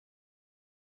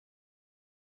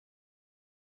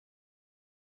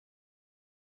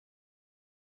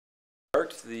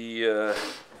start the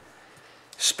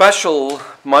special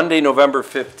Monday, November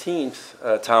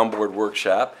 15th Town Board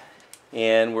Workshop.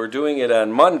 And we're doing it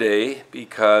on Monday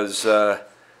because the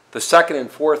second and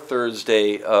fourth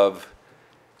Thursday of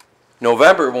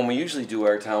November, when we usually do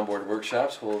our Town Board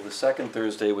Workshops, well, the second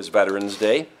Thursday was Veterans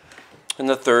Day, and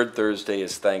the third Thursday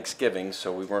is Thanksgiving,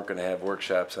 so we weren't going to have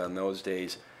workshops on those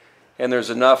days. And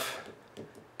there's enough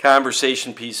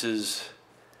conversation pieces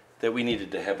that we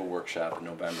needed to have a workshop in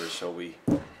November, so we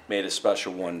made a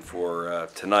special one for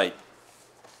tonight.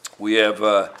 We have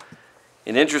an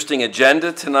interesting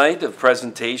agenda tonight of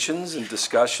presentations and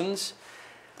discussions.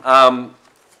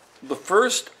 The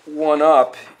first one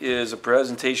up is a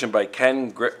presentation by Ken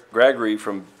Gregory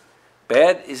from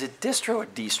is it Distro or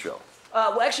Distro?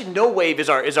 Well, actually, No Wave is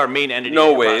our main entity.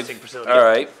 No Wave. All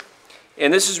right.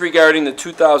 And this is regarding the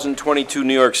 2022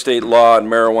 New York State law on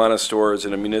marijuana stores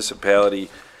in a municipality.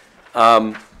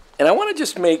 And I want to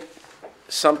just make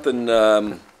something,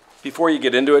 before you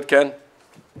get into it, Ken.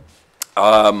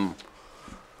 A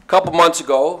couple months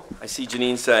ago, I see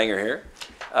Janine Sanger here.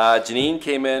 Janine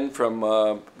came in from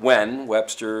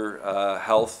Webster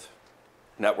Health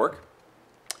Network.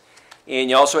 And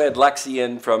you also had Lexi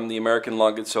in from the American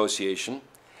Lung Association.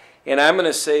 And I'm going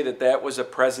to say that that was a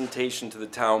presentation to the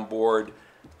town board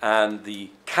on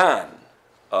the con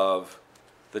of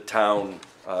the town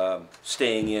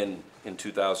staying in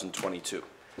 2022.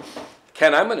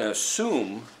 Ken, I'm going to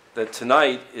assume that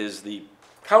tonight is the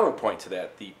counterpoint to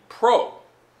that, the pro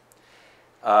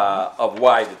of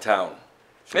why the town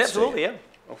should Absolutely, stay in.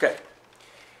 yeah. Okay.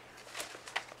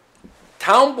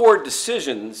 Town board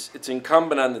decisions, it's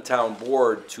incumbent on the town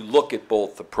board to look at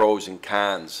both the pros and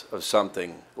cons of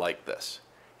something like this.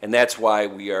 And that's why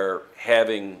we are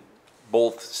having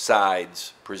both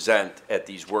sides present at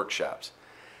these workshops.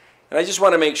 And I just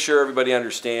want to make sure everybody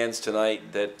understands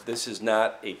tonight that this is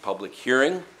not a public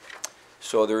hearing,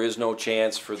 so there is no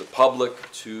chance for the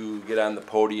public to get on the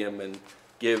podium and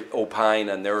opine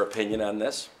on their opinion on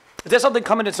this. Is that something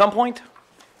coming at some point?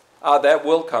 That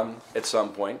will come at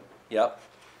some point, yep.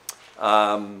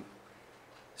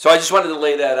 So I just wanted to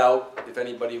lay that out if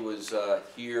anybody was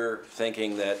here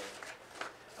thinking that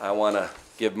I want to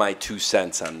give my 2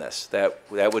 cents on this.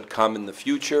 That would come in the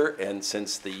future, and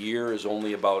since the year is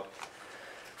only about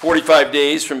 45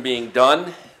 days from being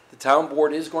done, the town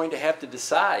board is going to have to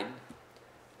decide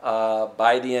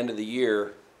by the end of the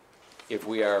year if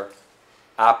we are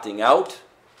opting out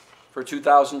for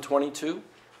 2022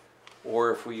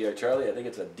 or if we are, Charlie, I think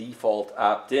it's a default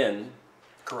opt-in.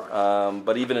 Correct.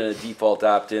 But even in a default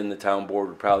opt-in, the town board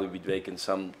would probably be making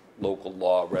some local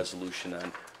law resolution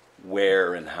on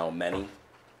where and how many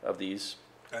of these.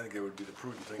 I think it would be the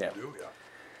prudent thing Yeah. to do, yeah.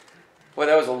 Well,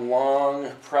 that was a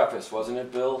long preface, wasn't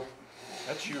it, Bill?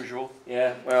 That's usual.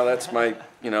 Yeah, well, that's my,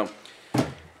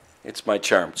 it's my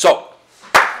charm. So,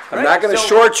 I'm Right, not going to so-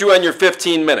 short you on your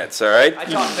 15 minutes, all right? I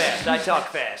talk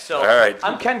fast. So All right.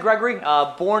 I'm Ken Gregory,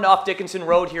 born off Dickinson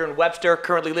Road here in Webster.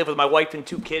 Currently live with my wife and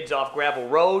 2 kids off Gravel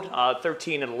Road,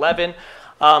 13 and 11.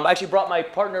 I actually brought my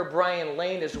partner Brian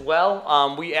Lane as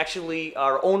well. We actually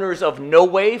are owners of No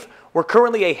Wave. We're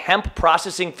currently a hemp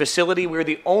processing facility. We're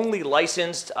the only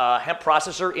licensed hemp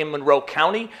processor in Monroe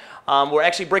County. We're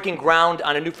actually breaking ground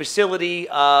on a new facility.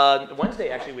 Wednesday,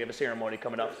 actually, we have a ceremony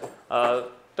coming up.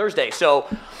 Thursday. So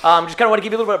just kind of want to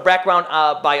give you a little bit of background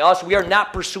by us. We are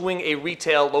not pursuing a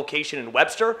retail location in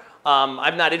Webster.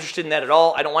 I'm not interested in that at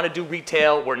all. I don't want to do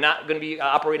retail. We're not going to be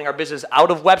operating our business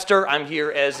out of Webster. I'm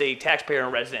here as a taxpayer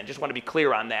and resident. Just want to be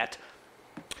clear on that.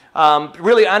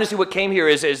 Really, honestly, what came here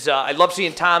is I love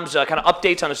seeing Tom's kind of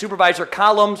updates on the supervisor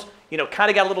columns. Kind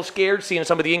of got a little scared seeing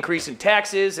some of the increase in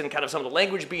taxes and kind of some of the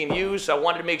language being used. So I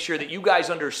wanted to make sure that you guys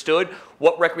understood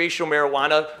what recreational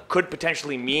marijuana could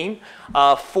potentially mean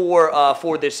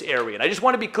for this area. And I just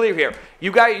want to be clear here.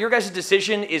 Your guys'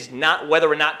 decision is not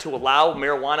whether or not to allow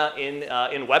marijuana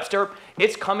in Webster.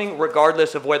 It's coming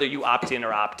regardless of whether you opt in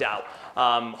or opt out.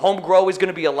 Home grow is going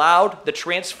to be allowed. The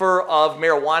transfer of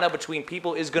marijuana between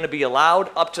people is going to be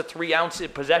allowed. Up to 3 ounces in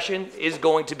possession is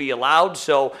going to be allowed.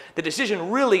 So the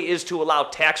decision really is to allow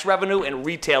tax revenue and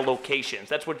retail locations.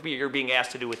 That's what you're being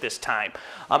asked to do at this time.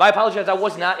 I apologize, I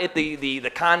was not at the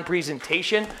con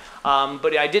presentation,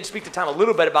 but I did speak to Tom a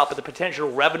little bit about the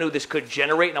potential revenue this could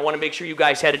generate, and I want to make sure you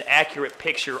guys had an accurate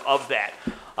picture of that.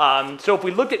 So if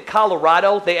we looked at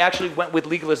Colorado, they actually went with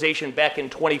legalization back in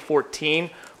 2014.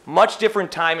 Much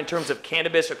different time in terms of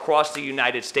cannabis across the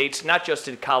United States, not just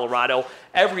in Colorado.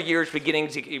 Every year it's beginning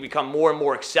to become more and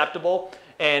more acceptable.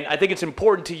 And I think it's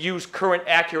important to use current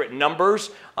accurate numbers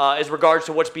as regards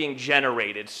to what's being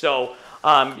generated. So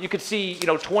you can see,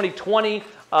 2020,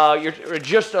 you're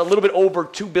just a little bit over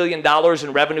 $2 billion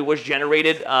in revenue was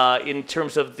generated in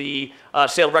terms of the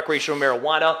sale of recreational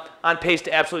marijuana, on pace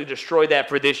to absolutely destroy that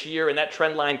for this year, and that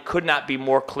trend line could not be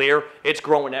more clear. It's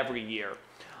growing every year.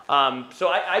 So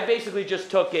I basically just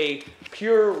took a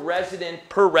pure resident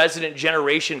per resident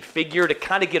generation figure to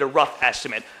kind of get a rough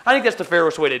estimate. I think that's the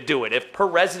fairest way to do it. If per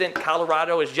resident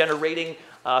Colorado is generating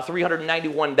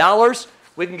 $391,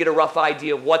 we can get a rough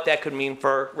idea of what that could mean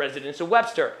for residents of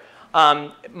Webster.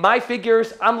 My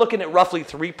figures, I'm looking at roughly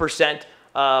 3%,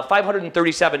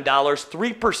 $537.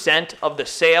 3% of the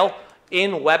sale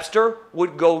in Webster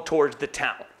would go towards the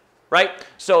town. Right?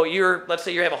 So let's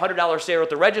say you have a $100 sale at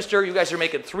the register, you guys are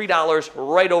making $3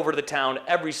 right over to the town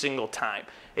every single time.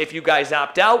 If you guys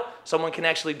opt out, someone can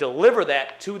actually deliver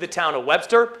that to the town of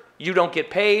Webster. You don't get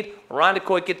paid,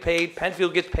 Irondequoit get paid,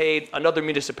 Penfield gets paid, another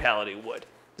municipality would.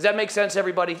 Does that make sense,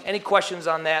 everybody? Any questions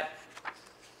on that?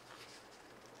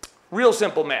 Real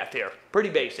simple math here, pretty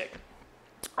basic.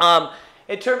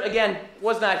 Again,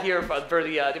 was not here for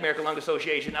the American Lung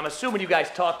Association. I'm assuming you guys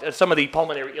talked some of the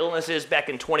pulmonary illnesses back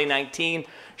in 2019.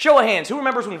 Show of hands, who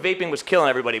remembers when vaping was killing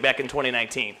everybody back in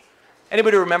 2019?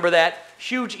 Anybody remember that?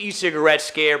 Huge e-cigarette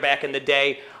scare back in the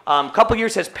day. A couple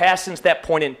years has passed since that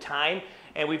point in time,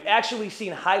 and we've actually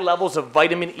seen high levels of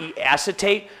vitamin E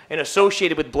acetate and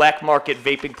associated with black market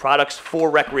vaping products for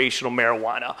recreational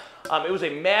marijuana. It was a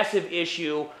massive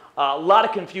issue. A lot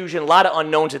of confusion, a lot of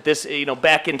unknowns at this,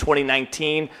 back in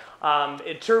 2019.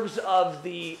 In terms of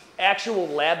the actual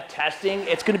lab testing,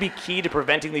 it's going to be key to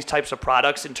preventing these types of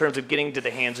products in terms of getting to the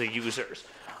hands of users.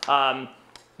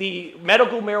 The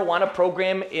medical marijuana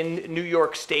program in New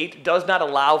York State does not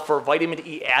allow for vitamin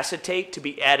E acetate to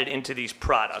be added into these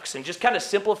products. And just kind of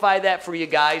simplify that for you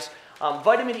guys,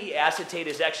 vitamin E acetate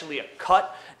is actually a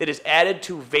cut that is added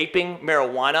to vaping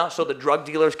marijuana so the drug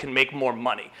dealers can make more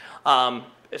money.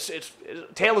 It's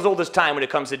tale as old as time when it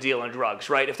comes to dealing drugs,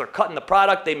 right? If they're cutting the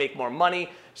product, they make more money.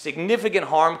 Significant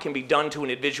harm can be done to an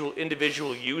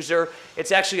individual user.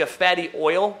 It's actually a fatty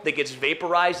oil that gets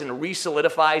vaporized and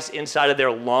re-solidifies inside of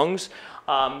their lungs.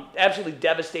 Absolutely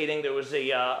devastating. There was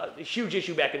a huge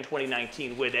issue back in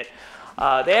 2019 with it.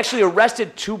 They actually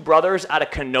arrested two brothers out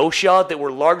of Kenosha that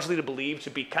were largely believed to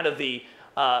be kind of the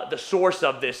source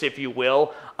of this, if you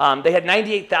will. They had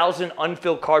 98,000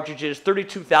 unfilled cartridges,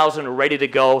 32,000 ready to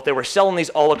go. They were selling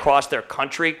these all across their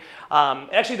country.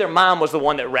 Actually, their mom was the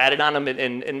one that ratted on them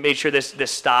and made sure this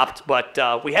stopped.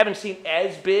 But we haven't seen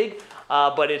as big,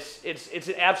 but it's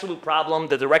an absolute problem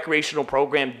that the recreational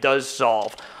program does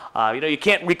solve. You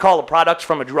can't recall a product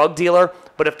from a drug dealer,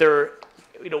 but if they're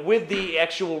with the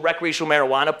actual recreational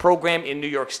marijuana program in New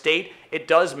York State, it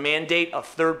does mandate a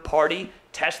third party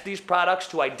test these products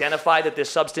to identify that this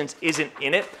substance isn't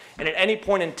in it. And at any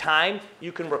point in time,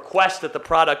 you can request that the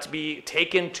product be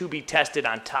taken to be tested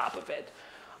on top of it.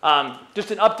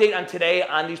 Just an update on today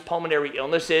on these pulmonary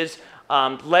illnesses.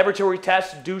 Laboratory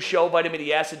tests do show vitamin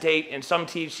E acetate in some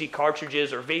THC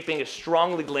cartridges, or vaping is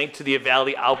strongly linked to the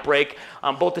Uvalde outbreak.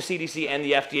 Both the CDC and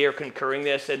the FDA are concurring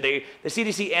this, and the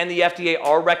CDC and the FDA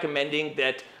are recommending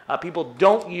that people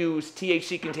don't use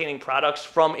THC-containing products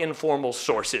from informal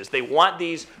sources. They want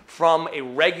these from a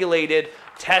regulated,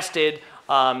 tested,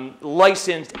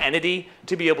 licensed entity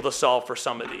to be able to solve for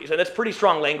some of these. And that's pretty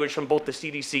strong language from both the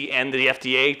CDC and the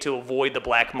FDA to avoid the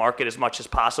black market as much as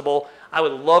possible. I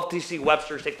would love to see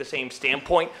Webster take the same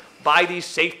standpoint. Buy these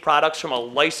safe products from a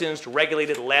licensed,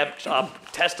 regulated,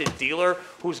 lab-tested dealer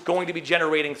who's going to be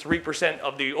generating 3%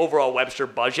 of the overall Webster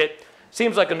budget.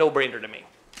 Seems like a no-brainer to me.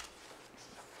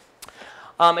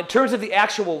 In terms of the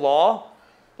actual law,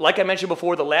 like I mentioned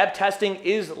before, the lab testing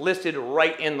is listed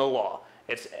right in the law.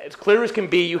 It's as clear as can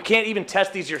be. You can't even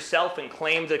test these yourself and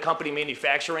claim to the company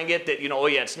manufacturing it that, oh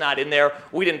yeah, it's not in there.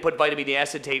 We didn't put vitamin E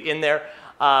acetate in there.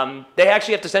 They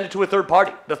actually have to send it to a third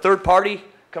party. The third party,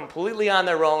 completely on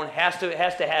their own, has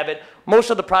to have it.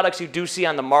 Most of the products you do see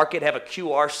on the market have a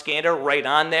QR scanner right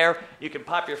on there. You can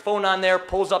pop your phone on there,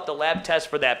 pulls up the lab test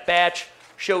for that batch,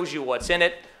 shows you what's in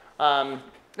it.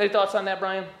 Any thoughts on that,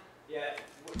 Brian? Yeah,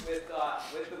 with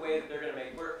the way that they're going to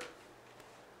make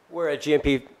we're a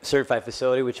GMP certified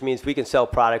facility, which means we can sell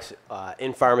products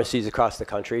in pharmacies across the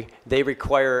country. They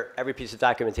require every piece of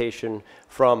documentation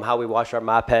from how we wash our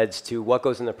mop heads to what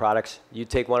goes in the products. You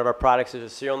take one of our products as a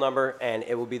serial number, and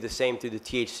it will be the same through the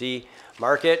THC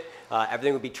market.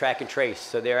 Everything will be track and trace.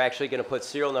 So they're actually going to put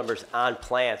serial numbers on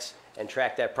plants and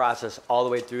track that process all the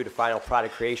way through to final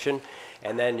product creation.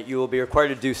 And then you will be required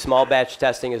to do small batch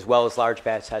testing as well as large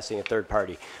batch testing at third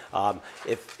party.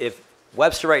 If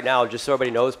Webster right now, just so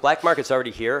everybody knows, black market's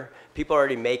already here. People are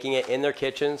already making it in their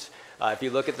kitchens. If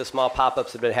you look at the small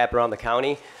pop-ups that have been happening around the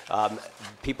county,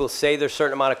 people say there's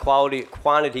certain amount of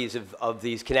quantities of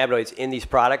these cannabinoids in these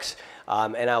products,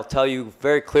 and I'll tell you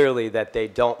very clearly that they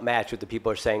don't match what the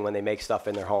people are saying when they make stuff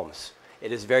in their homes.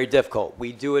 It is very difficult.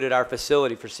 We do it at our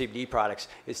facility for CBD products.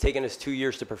 It's taken us 2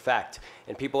 years to perfect.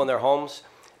 And people in their homes,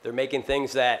 they're making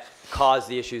things that cause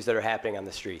the issues that are happening on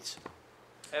the streets.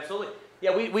 Absolutely.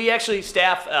 Yeah, we actually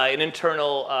staff an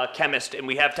internal chemist, and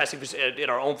we have testing in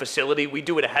our own facility. We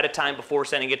do it ahead of time before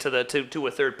sending it to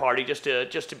a third party, just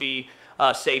to be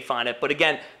safe on it. But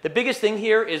again, the biggest thing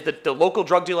here is that the local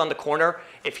drug dealer on the corner,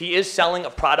 if he is selling a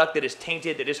product that is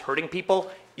tainted, that is hurting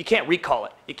people, you can't recall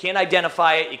it. You can't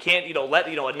identify it. You can't let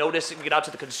a notice get out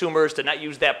to the consumers to not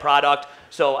use that product.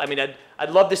 So I mean,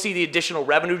 I'd love to see the additional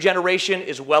revenue generation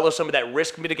as well as some of that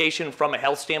risk mitigation from a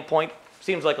health standpoint.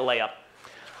 Seems like a layup.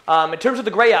 In terms of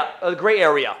the gray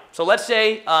area, so let's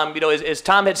say, as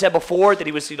Tom had said before, that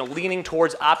he was, leaning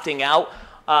towards opting out.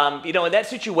 In that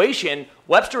situation,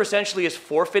 Webster essentially is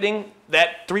forfeiting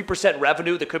that 3%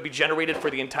 revenue that could be generated for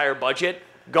the entire budget.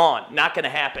 Gone. Not going to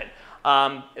happen.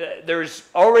 There's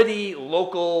already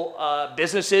local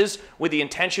businesses with the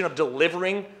intention of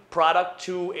delivering product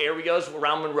to areas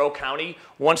around Monroe County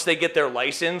once they get their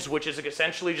license, which is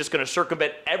essentially just going to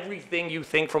circumvent everything you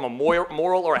think from a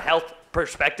moral or a health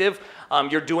perspective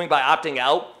you're doing by opting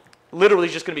out. Literally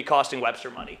just going to be costing Webster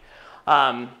money.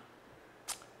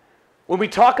 When we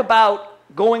talk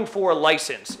about going for a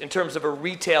license in terms of a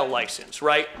retail license,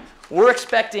 right? We're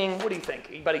expecting, what do you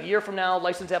think? About a year from now,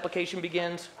 license application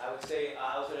begins? I would say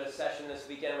I was at a session this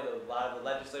weekend with a lot of the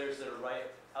legislators that are right.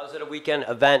 I was at a weekend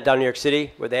event down in New York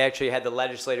City where they actually had the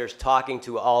legislators talking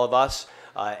to all of us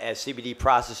as CBD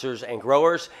processors and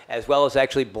growers, as well as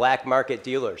actually black market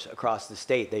dealers across the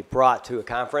state. They brought to a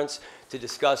conference to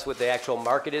discuss what the actual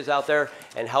market is out there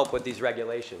and help with these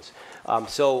regulations.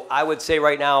 So I would say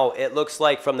right now, it looks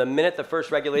like from the minute the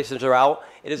first regulations are out,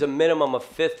 it is a minimum of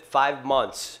 5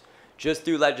 months just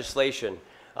through legislation.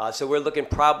 So we're looking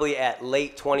probably at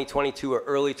late 2022 or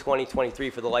early 2023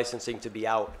 for the licensing to be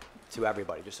out to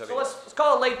everybody. So let's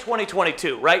call it late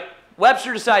 2022, right?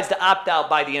 Webster decides to opt out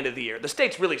by the end of the year. The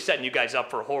state's really setting you guys up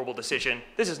for a horrible decision.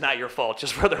 This is not your fault,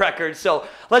 just for the record. So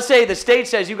let's say the state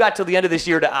says you got till the end of this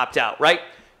year to opt out, right?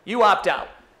 You opt out.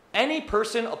 Any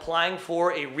person applying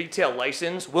for a retail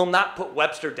license will not put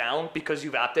Webster down because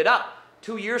you've opted out.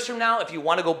 2 years from now, if you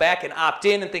want to go back and opt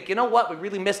in and think, you know what, we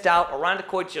really missed out,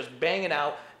 Irondequoit's just banging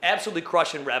out, absolutely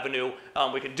crushing revenue,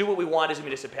 we can do what we want as a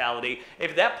municipality.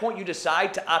 If at that point you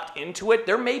decide to opt into it,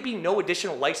 there may be no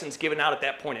additional license given out at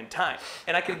that point in time.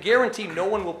 And I can guarantee no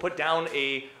one will put down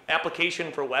a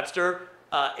application for Webster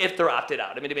if they're opted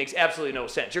out. I mean, it makes absolutely no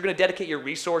sense. You're going to dedicate your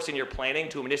resource and your planning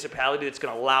to a municipality that's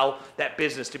going to allow that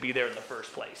business to be there in the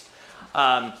first place.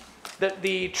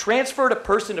 The transfer to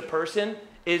person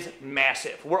is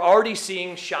massive. We're already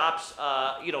seeing shops,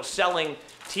 selling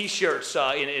T-shirts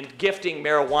and gifting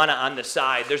marijuana on the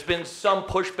side. There's been some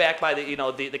pushback by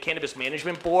the Cannabis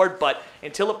Management Board, but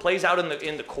until it plays out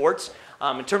in the courts,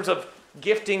 in terms of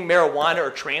gifting marijuana or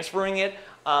transferring it,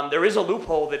 there is a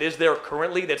loophole that is there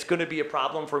currently that's going to be a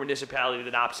problem for a municipality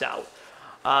that opts out.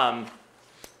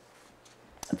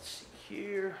 Let's see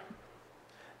here.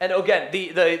 And again,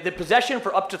 the possession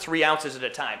for up to 3 ounces at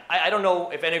a time. I don't know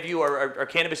if any of you are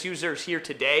cannabis users here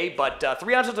today, but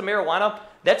 3 ounces of marijuana,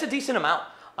 that's a decent amount.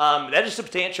 That is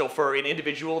substantial for an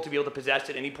individual to be able to possess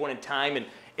at any point in time. And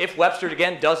if Webster,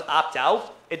 again, does opt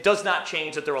out, it does not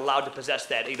change that they're allowed to possess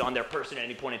that on their person at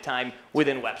any point in time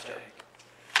within Webster.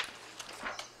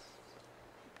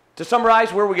 To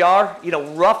summarize where we are,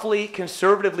 roughly,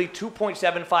 conservatively,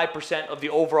 2.75% of the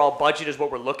overall budget is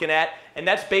what we're looking at, and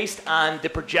that's based on the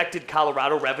projected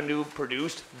Colorado revenue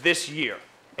produced this year.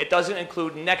 It doesn't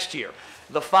include next year,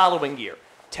 the following year,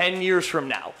 10 years from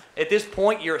now. At this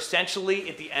point, you're essentially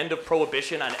at the end of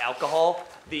prohibition on alcohol.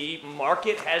 The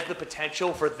market has the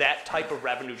potential for that type of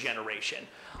revenue generation.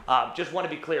 Just want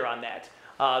to be clear on that.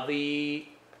 The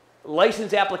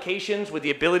license applications with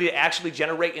the ability to actually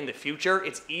generate in the future,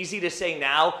 it's easy to say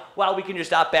now, well, we can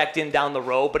just opt back in down the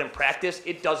road, but in practice,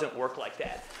 it doesn't work like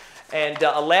that. And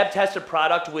a lab-tested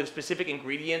product with specific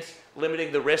ingredients,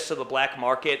 limiting the risks of the black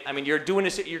market. I mean, you're doing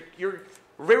this, you're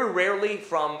very rarely,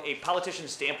 from a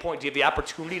politician's standpoint, do you have the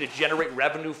opportunity to generate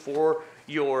revenue for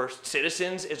your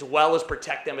citizens as well as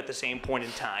protect them at the same point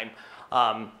in time.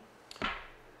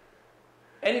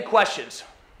 Any questions?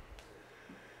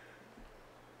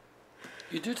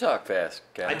 You do talk fast,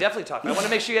 Ken. I definitely talk. I want to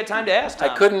make sure you had time to ask, Tom.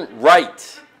 I couldn't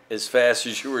write as fast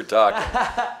as you were talking.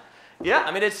 Yeah,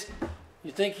 I mean, it's...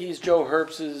 You think he's Joe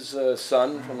Herbst's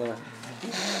son from the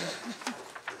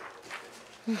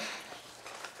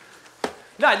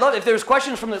No, I'd love if there's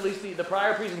questions from at least the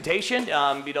prior presentation.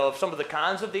 You know, of some of the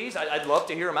cons of these, I'd love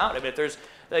to hear them out. I mean, if there's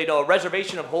a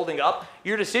reservation of holding up,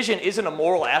 your decision isn't a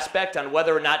moral aspect on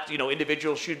whether or not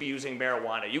individuals should be using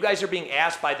marijuana. You guys are being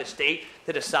asked by the state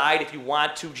to decide if you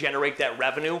want to generate that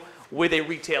revenue with a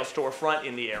retail storefront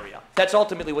in the area. That's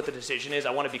ultimately what the decision is.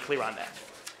 I want to be clear on that.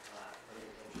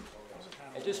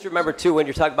 And just remember, too, when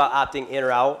you're talking about opting in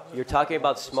or out, you're talking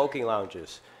about smoking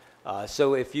lounges.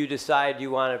 So if you decide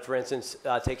you want to, for instance,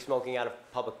 take smoking out of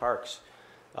public parks,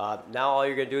 now all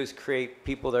you're going to do is create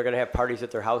people that are going to have parties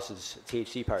at their houses,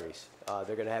 THC parties.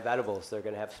 They're going to have edibles. They're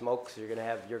going to have smokes. You're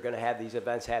going to have these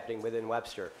events happening within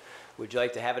Webster. Would you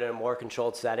like to have it in a more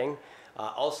controlled setting?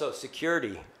 Also,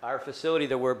 security. Our facility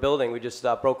that we're building, we just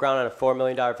broke ground on a $4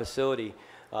 million facility,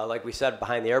 like we said,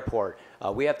 behind the airport.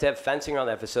 We have to have fencing around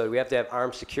that facility. We have to have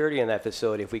armed security in that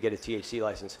facility if we get a THC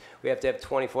license. We have to have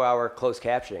 24-hour closed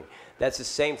captioning. That's the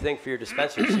same thing for your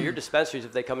dispensaries. So your dispensaries,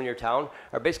 if they come in your town,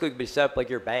 are basically going to be set up like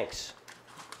your banks.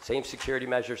 Same security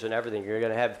measures and everything. You're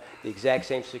going to have the exact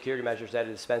same security measures at a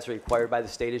dispensary required by the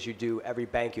state as you do every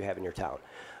bank you have in your town.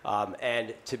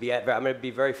 And I'm going to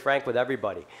be very frank with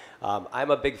everybody.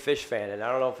 I'm a big Fish fan, and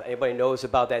I don't know if anybody knows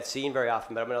about that scene very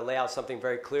often, but I'm going to lay out something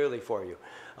very clearly for you.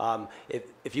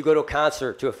 If you go to a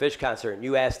concert, to a Fish concert, and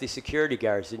you ask the security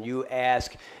guards and you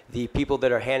ask the people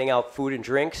that are handing out food and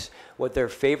drinks what their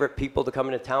favorite people to come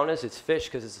into town is, it's Fish,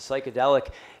 because it's a psychedelic,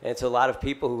 and it's a lot of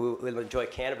people who enjoy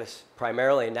cannabis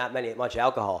primarily and not much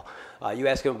alcohol. You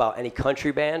ask them about any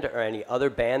country band or any other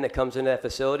band that comes into that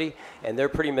facility, and they're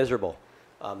pretty miserable.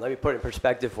 Let me put it in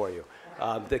perspective for you.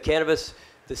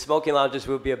 The smoking lounges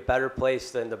will be a better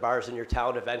place than the bars in your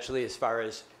town eventually, as far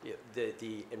as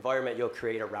the environment you'll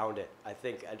create around it. I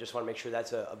just want to make sure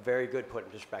that's a very good put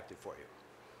in perspective for you.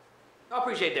 I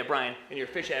appreciate that, Brian, and your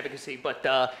fish advocacy. But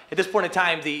at this point in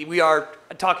time, we are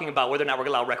talking about whether or not we're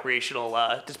going to allow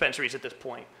recreational dispensaries at this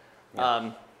point.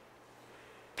 Yeah.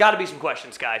 Got to be some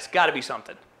questions, guys. Got to be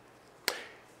something.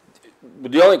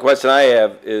 The only question I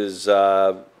have is,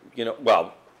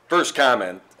 first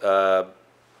comment.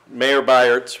 Mayor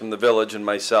Byerts from the village and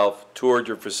myself toured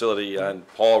your facility on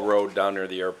Paul Road down near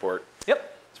the airport.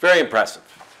 Yep. It's very impressive.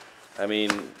 I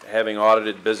mean, having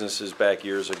audited businesses back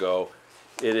years ago,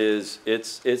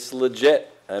 it's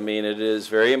legit. I mean, it is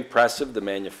very impressive, the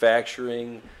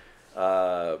manufacturing,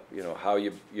 how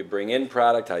you bring in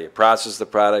product, how you process the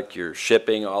product, your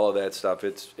shipping, all of that stuff.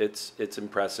 It's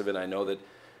impressive, and I know that,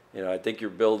 I think you're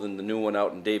building the new one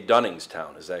out in Dave Dunning's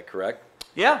town. Is that correct?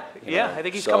 Yeah. I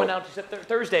think he's coming out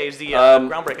Thursday is the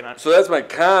groundbreaking on it. So that's my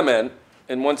comment,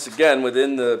 and once again,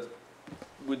 within the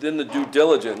due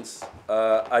diligence,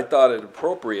 I thought it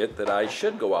appropriate that I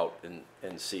should go out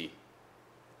and see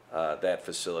that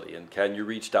facility. And Ken, you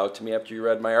reached out to me after you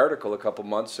read my article a couple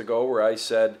months ago where I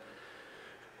said,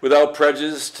 without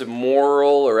prejudice to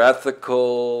moral or ethical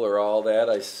or all that,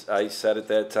 I said at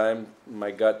that time,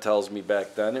 my gut tells me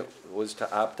back then it was to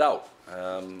opt out.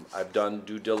 I've done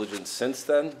due diligence since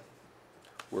then.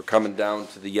 We're coming down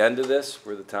to the end of this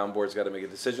where the town board's got to make a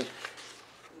decision.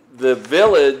 The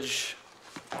village,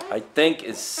 I think,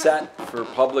 is set for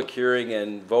public hearing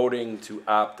and voting to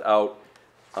opt out.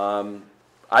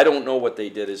 I don't know what they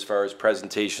did as far as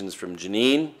presentations from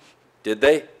Janine. Did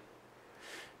they?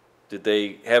 Did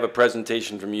they have a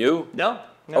presentation from you? No.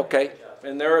 Okay.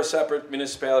 And they're a separate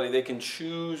municipality. They can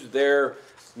choose their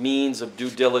means of due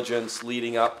diligence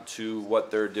leading up to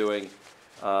what they're doing.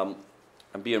 I'm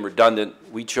being redundant.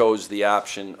 We chose the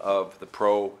option of the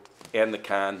pro and the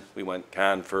con. We went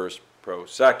con first, pro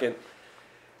second.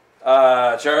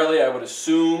 Charlie, I would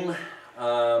assume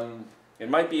it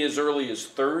might be as early as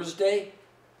Thursday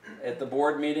at the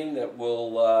board meeting that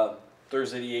will,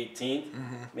 Thursday the 18th,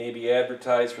 maybe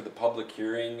advertise for the public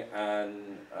hearing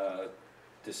on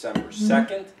December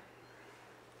 2nd.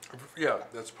 Yeah,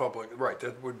 that's public, right,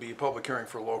 that would be a public hearing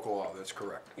for local law, that's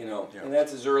correct. Yeah. And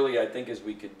that's as early, I think, as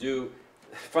we could do.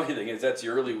 Funny thing is, that's the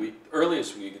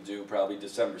earliest we could do, probably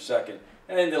December 2nd.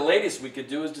 And then the latest we could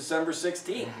do is December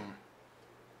 16th.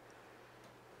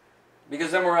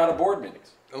 Because then we're out of board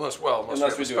meetings. Unless we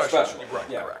do a special. Right,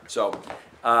 yeah. correct. So,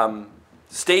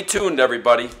 stay tuned,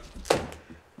 everybody.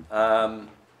 Tom,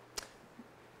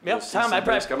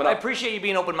 I appreciate you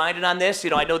being open-minded on this.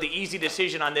 I know the easy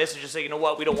decision on this is just say, we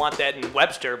don't want that in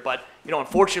Webster, but,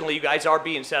 unfortunately, you guys are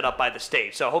being set up by the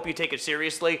state. So I hope you take it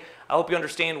seriously. I hope you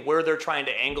understand where they're trying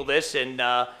to angle this, and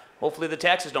hopefully the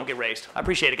taxes don't get raised. I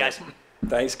appreciate it, guys.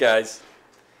 Thanks, guys.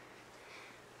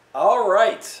 All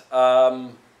right.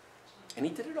 And he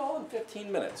did it all in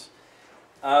 15 minutes.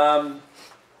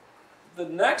 the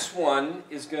next one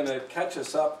is going to catch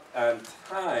us up on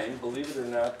time, believe it or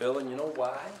not, Bill, and you know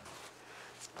why?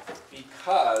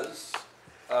 Because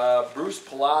Bruce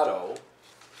Pilato,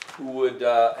 who would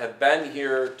have been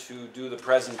here to do the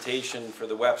presentation for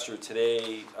the Webster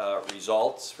Today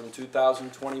results from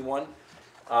 2021.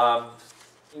 And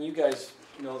you guys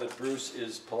know that Bruce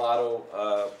is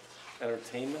Pilato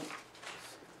Entertainment.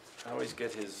 I always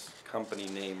get his company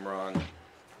name wrong.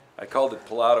 I called it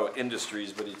Pilato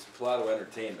Industries, but it's Pilato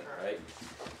Entertainment, right?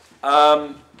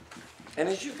 And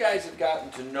as you guys have gotten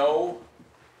to know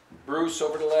Bruce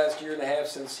over the last year and a half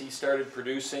since he started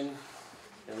producing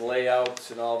and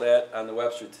layouts and all that on the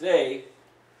Webster Today,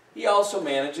 he also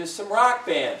manages some rock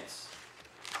bands.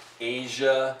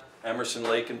 Asia, Emerson,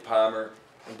 Lake and Palmer.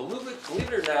 And believe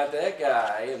it or not, that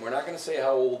guy, and we're not going to say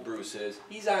how old Bruce is,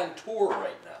 he's on tour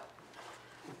right now.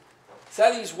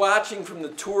 Said he's watching from the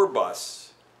tour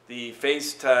bus, the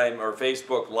FaceTime or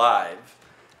Facebook Live.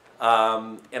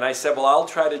 And I said, well, I'll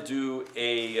try to do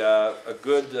a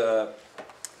good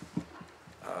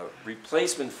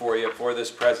replacement for you for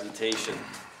this presentation.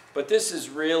 But this is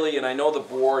really, and I know the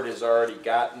board has already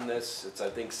gotten this, it's I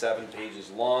think 7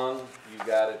 pages long. You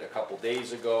got it a couple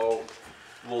days ago.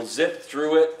 We'll zip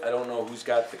through it. I don't know who's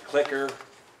got the clicker.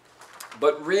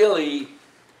 But really,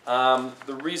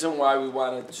 the reason why we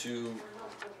wanted to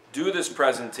do this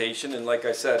presentation, and like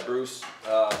I said, Bruce,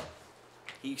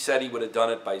 he said he would have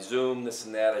done it by Zoom, this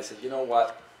and that. I said, you know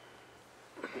what?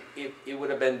 It would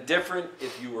have been different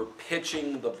if you were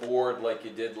pitching the board like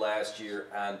you did last year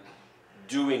on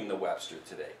doing the Webster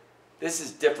Today. This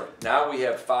is different. Now we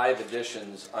have 5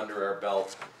 editions under our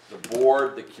belt. The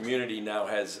board, the community now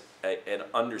has an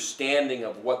understanding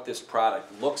of what this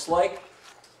product looks like.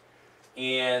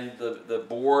 And the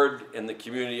board and the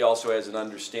community also has an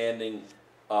understanding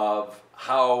of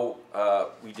how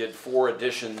we did 4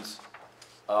 editions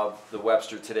of the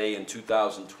Webster Today in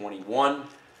 2021.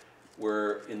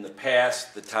 Where in the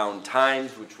past, the Town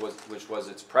Times, which was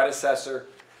its predecessor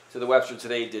to the Webster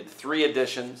Today, did 3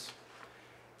 editions.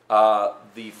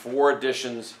 The 4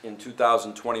 editions in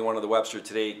 2021 of the Webster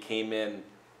Today came in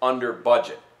under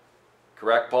budget.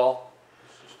 Correct, Paul?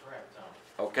 This is correct,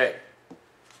 Tom. Okay.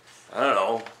 I don't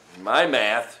know, my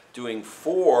math, doing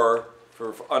 4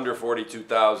 for under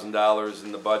 $42,000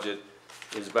 in the budget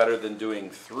is better than doing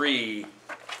 3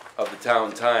 of the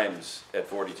Town Times at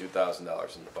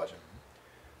 $42,000 in the budget.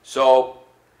 So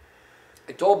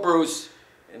I told Bruce,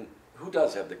 and who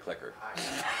does have the clicker?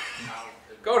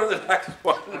 Go to the next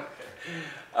one.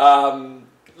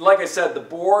 Like I said, the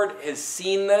board has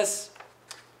seen this.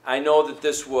 I know that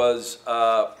this was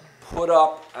put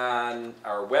up on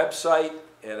our website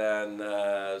and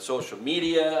on social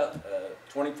media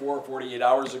 24, 48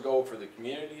 hours ago for the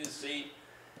community to see.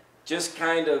 Just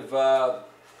kind of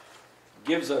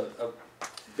gives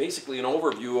basically an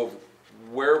overview of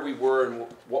where we were and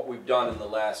what we've done in the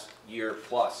last year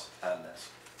plus on this.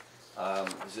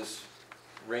 Does this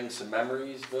ring some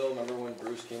memories, Bill? Remember when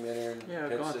Bruce came in here and Yeah, I've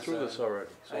pitched gone through this already.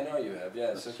 So I know you have,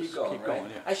 yeah, so let's keep just going, keep right?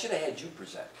 going, yeah. I should have had you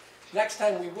present. Next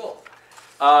time we will.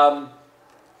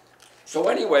 So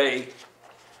anyway,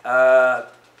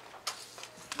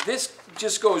 this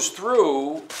just goes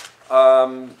through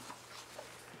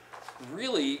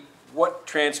really what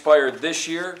transpired this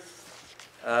year.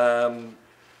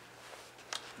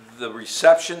 The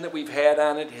reception that we've had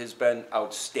on it has been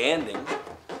outstanding.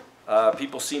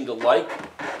 People seem to like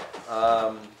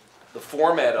the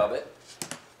format of it.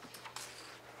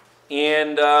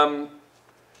 And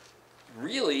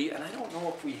really, and I don't know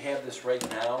if we have this right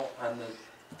now on the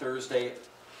Thursday,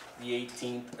 the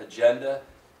 18th agenda,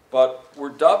 but we're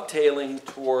dovetailing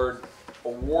toward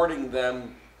awarding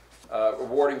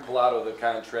Pilato the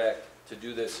contract to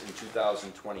do this in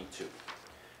 2022.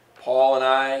 Paul and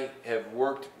I have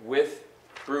worked with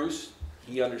Bruce.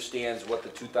 He understands what the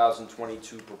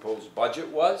 2022 proposed budget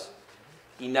was.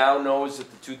 He now knows that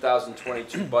the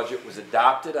 2022 budget was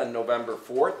adopted on November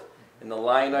 4th. And the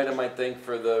line item, I think,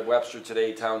 for the Webster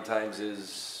Today Town Times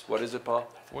is, what is it, Paul?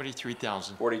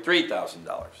 $43,000.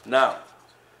 $43,000. Now,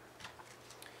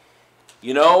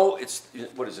 you know, it's,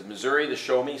 what is it, Missouri, the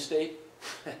show me state?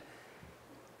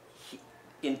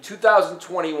 In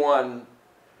 2021,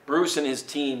 Bruce and his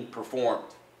team performed.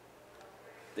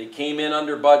 They came in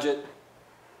under budget,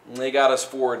 and they got us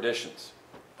 4 editions.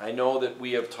 I know that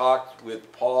we have talked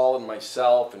with Paul and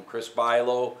myself and Chris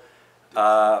Bilo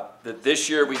that this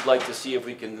year we'd like to see if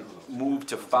we can move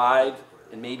to 5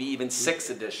 and maybe even 6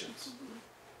 editions.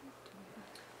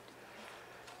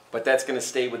 But that's going to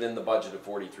stay within the budget of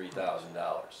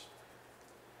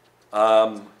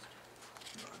 $43,000.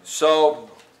 So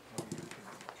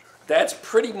that's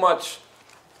pretty much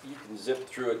you can zip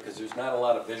through it because there's not a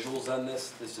lot of visuals on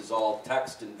this. This is all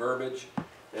text and verbiage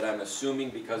that I'm assuming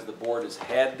because the board has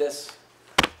had this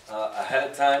ahead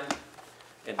of time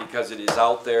and because it is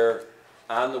out there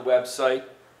on the website,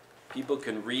 people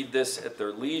can read this at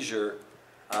their leisure.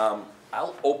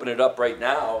 I'll open it up right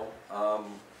now.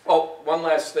 Oh, one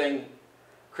last thing.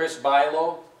 Chris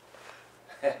Bilo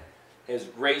has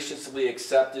graciously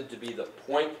accepted to be the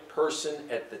point person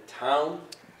at the town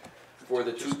for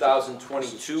the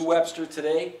 2022 Webster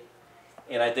Today.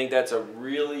 And I think that's a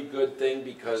really good thing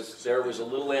because there was a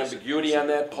little ambiguity on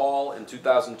that, Paul, in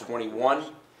 2021.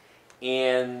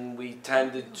 And we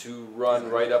tended to run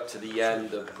right up to the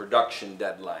end of production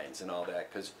deadlines and all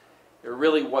that because there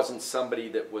really wasn't somebody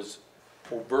that was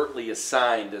overtly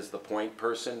assigned as the point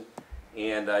person.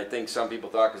 And I think some people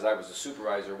thought because I was a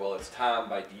supervisor, well, it's Tom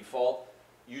by default.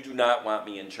 You do not want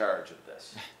me in charge of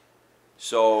this.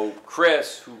 So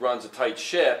Chris, who runs a tight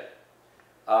ship,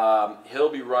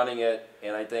 he'll be running it,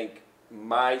 and I think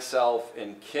myself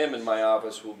and Kim in my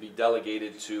office will be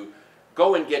delegated to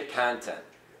go and get content.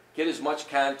 Get as much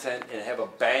content and have a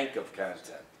bank of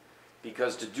content.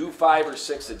 Because to do 5 or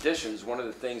 6 editions, one of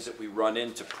the things that we run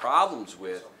into problems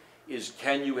with is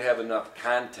can you have enough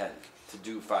content to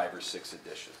do 5 or 6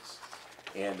 editions?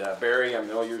 And Barry, I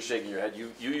know you're shaking your head.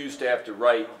 You used to have to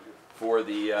write for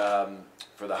the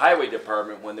highway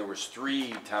department when there was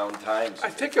 3 town times. I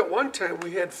think at one time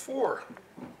we had 4.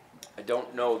 I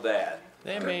don't know that.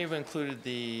 They may have included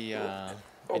the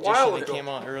while edition that ago. came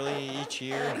out early each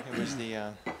year. It was the,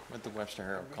 what the Webster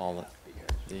Herald called it.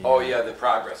 The, Oh yeah, the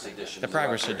Progress edition. The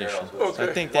Progress edition. Okay. So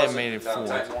I think that made it 4.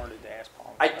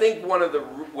 I think one of the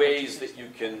ways that you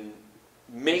can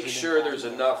make sure there's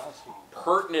enough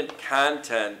pertinent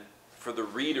content for the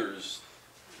readers,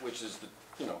 which is the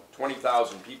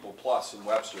 20,000 people plus in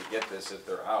Webster get this at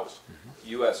their house,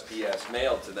 USPS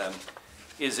mailed to them,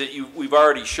 is that we've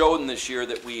already shown this year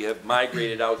that we have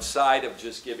migrated outside of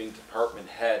just giving department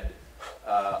head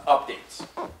updates.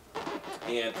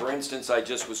 And for instance, I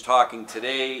just was talking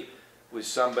today with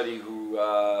somebody who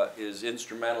is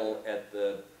instrumental at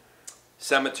the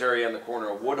cemetery on the corner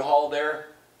of Woodhall there,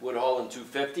 Woodhall and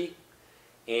 250.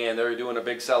 And they're doing a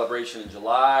big celebration in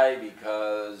July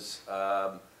because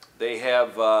they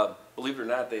have, believe it or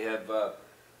not, they have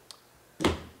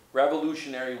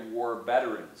Revolutionary War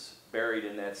veterans buried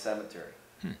in that cemetery.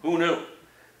 Who knew?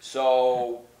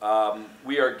 So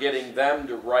we are getting them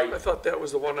to write. I thought that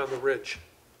was the one on the ridge.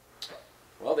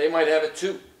 Well, they might have it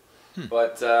too,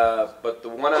 but the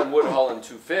one on Woodhull and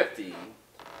 250,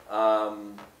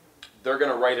 they're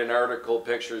going to write an article,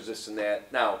 pictures, this and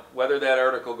that. Now, whether that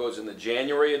article goes in the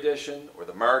January edition or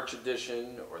the March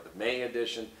edition or the May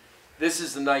edition, this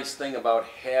is the nice thing about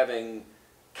having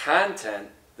content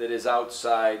that is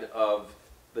outside of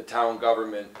the town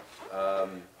government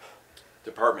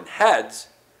department heads,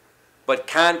 but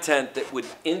content that would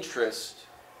interest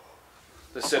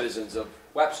the citizens of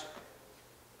Webster.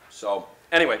 So,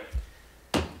 anyway,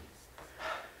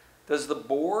 does the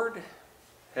board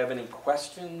have any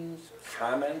questions,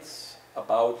 comments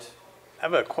about? I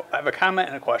have a comment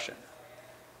and a question.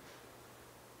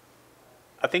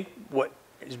 I think what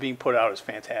is being put out is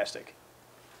fantastic.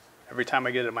 Every time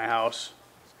I get it in my house,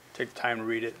 take the time to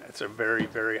read it. It's a very,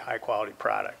 very high quality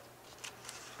product.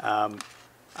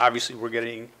 Obviously, we're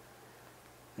getting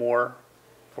more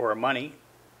for our money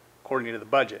according to the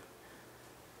budget.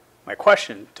 My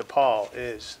question to Paul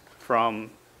is, from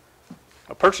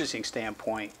a purchasing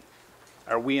standpoint,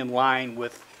 are we in line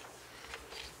with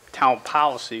town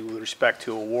policy with respect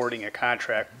to awarding a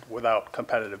contract without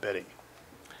competitive bidding?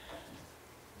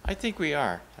 I think we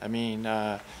are. I mean,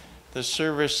 the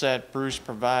service that Bruce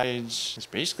provides is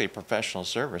basically a professional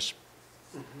service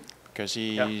because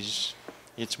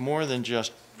it's more than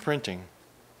just printing.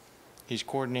 He's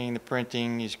coordinating the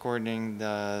printing, he's coordinating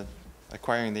the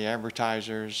acquiring the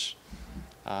advertisers,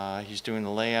 he's doing the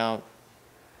layout.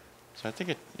 So I think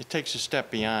it takes a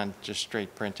step beyond just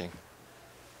straight printing.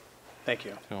 Thank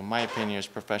you. So in my opinion, it's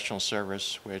professional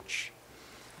service, which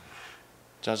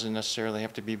doesn't necessarily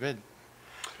have to be bid.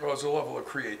 Well, there's a level of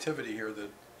creativity here that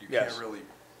you Yes. can't really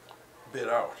bid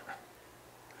out.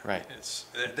 Right.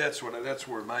 That's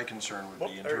where my concern would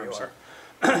be in There you terms are.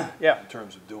 of Yeah. in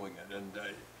terms of doing it, and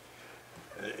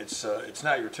it's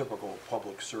not your typical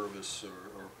public service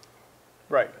or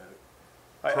Right.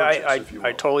 purchase, if you I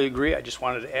will. totally agree. I just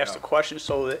wanted to ask the question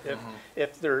so that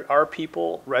if there are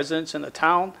people, residents in the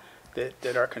town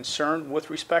that are concerned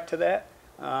with respect to that,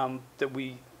 that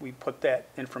we put that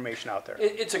information out there.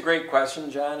 It's a great question,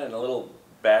 John, and a little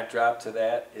backdrop to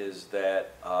that is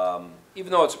that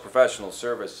even though it's a professional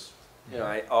service,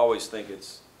 I always think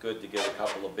it's good to get a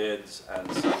couple of bids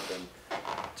on something.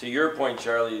 To your point,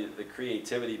 Charlie, the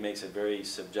creativity makes it very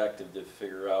subjective to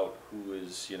figure out who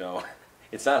is, you know,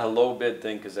 it's not a low bid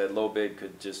thing, because that low bid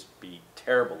could just be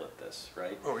terrible at this,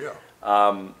 right? Oh,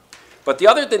 yeah. But the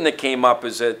other thing that came up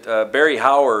is that Barry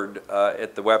Howard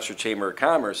at the Webster Chamber of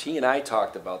Commerce, he and I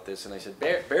talked about this, and I said,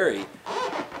 Barry,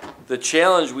 the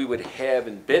challenge we would have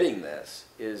in bidding this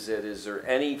is that, is there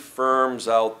any firms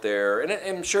out there, and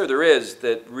I'm sure there is,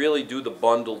 that really do the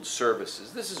bundled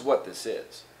services? This is what this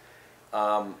is.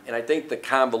 And I think the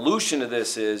convolution of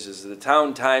this is that the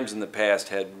Town Times in the past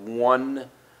had one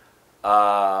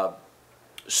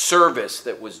service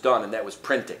that was done, and that was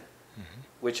printing.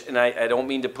 Which, and I don't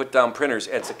mean to put down printers,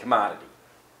 it's a commodity,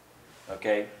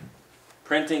 okay?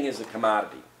 Printing is a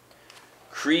commodity.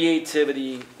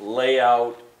 Creativity,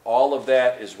 layout, all of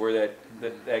that is where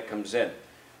that comes in.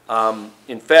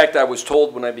 In fact, I was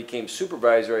told when I became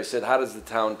supervisor, I said, how does the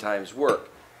Town Times work?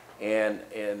 And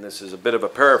this is a bit of a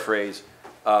paraphrase,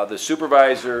 the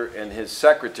supervisor and his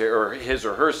secretary, or his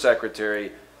or her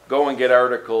secretary, go and get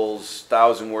articles,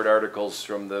 1,000-word articles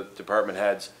from the department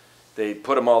heads. They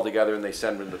put them all together and they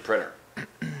send them to the printer.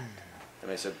 And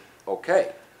I said,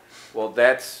 okay. Well,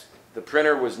 the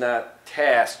printer was not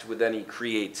tasked with any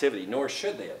creativity, nor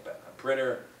should they have been. A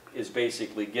printer is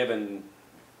basically given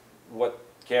what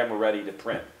camera ready to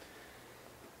print.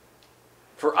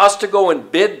 For us to go and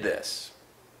bid this,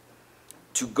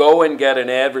 to go and get an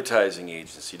advertising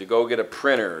agency, to go get a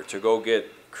printer, to go get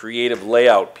creative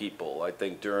layout people. I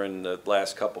think during the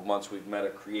last couple months we've met a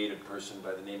creative person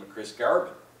by the name of Chris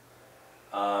Garvin.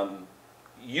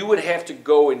 You would have to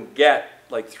go and get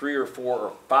like 3 or 4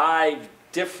 or 5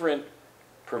 different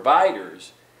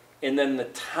providers, and then the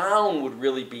town would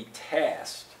really be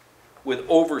tasked with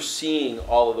overseeing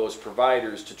all of those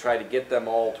providers to try to get them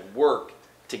all to work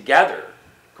together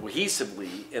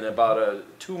cohesively in about a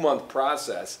 2-month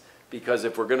process, because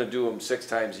if we're going to do them 6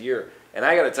 times a year, and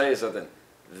I got to tell you something,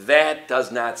 that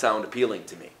does not sound appealing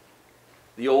to me.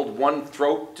 The old one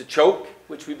throat to choke,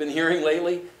 which we've been hearing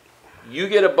lately, you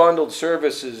get a bundled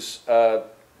services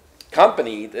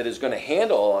company that is going to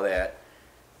handle all of that.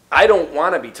 I don't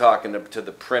want to be talking to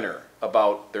the printer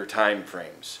about their time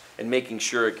frames and making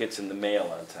sure it gets in the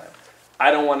mail on time.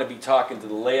 I don't want to be talking to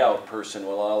the layout person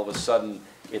while all of a sudden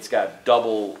it's got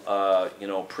double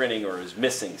printing or is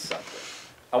missing something.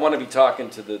 I want to be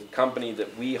talking to the company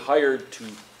that we hired to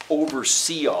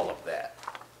oversee all of that.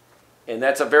 And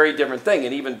that's a very different thing.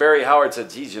 And even Barry Howard said,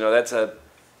 geez,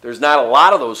 there's not a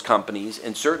lot of those companies,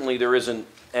 and certainly there isn't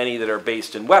any that are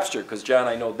based in Webster, because, John,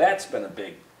 I know that's been a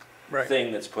big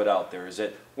thing that's put out there, is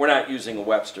that we're not using a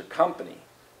Webster company.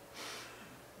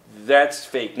 That's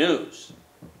fake news.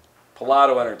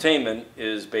 Palato Entertainment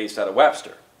is based out of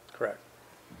Webster. Correct.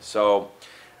 So,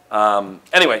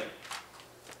 anyway.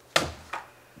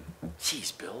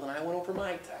 Jeez, Bill, and I went over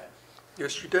my time.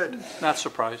 Yes, you did. Not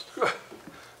surprised.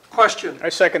 Question, I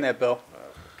second that, Bill.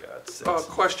 God's sakes.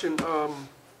 question,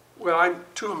 well, I'm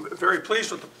too very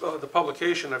pleased with the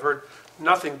publication. I've heard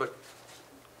nothing but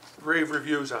rave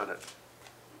reviews on it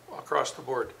across the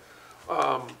board.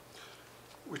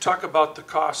 We talk about the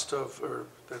cost of,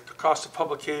 the cost of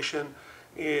publication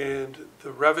and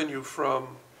the revenue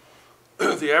from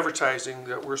the advertising,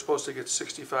 that we're supposed to get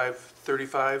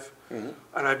 65-35, and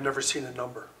I've never seen a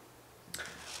number.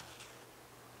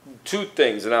 2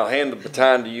 things, and I'll hand the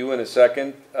baton to you in a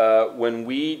second. When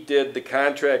we did the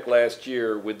contract last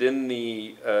year, within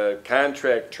the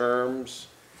contract terms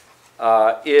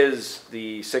is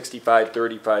the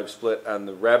 65-35 split on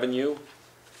the revenue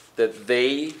that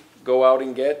they go out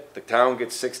and get. The town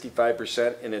gets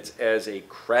 65%, and it's as a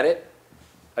credit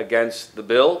against the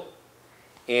bill.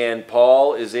 And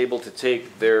Paul is able to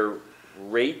take their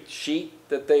rate sheet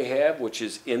that they have, which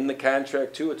is in the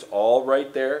contract too. It's all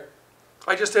right there.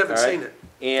 I just haven't All right. seen it.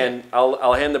 And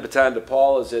I'll hand the baton to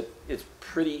Paul. Is it? It's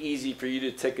pretty easy for you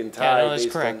to tick and tie. Yeah, no, that's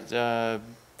based on- correct.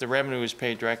 The revenue is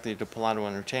paid directly to Palato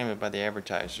Entertainment by the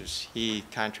advertisers. He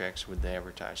contracts with the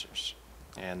advertisers,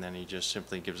 and then he just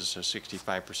simply gives us a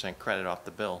 65% credit off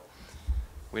the bill.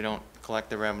 We don't collect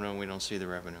the revenue, and we don't see the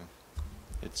revenue.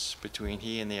 It's between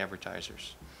he and the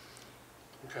advertisers.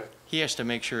 Okay. He has to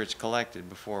make sure it's collected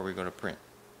before we go to print.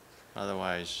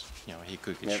 Otherwise, he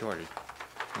could get Yep. shorted.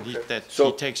 And Okay.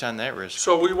 So- he takes on that risk.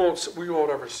 So we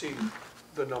won't ever see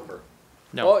the number.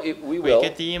 No. Well, we will. We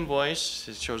get the invoice,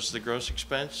 it shows the gross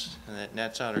expense, and that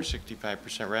nets out our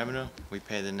 65% revenue. We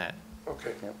pay the net.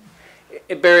 Okay.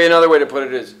 Barry, another way to put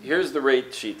it is, here's the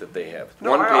rate sheet that they have.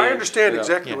 No, One I page, understand you know.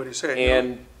 exactly Yeah. what he's saying.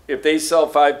 And if they sell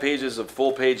 5 pages of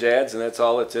full-page ads, and that's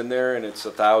all that's in there, and it's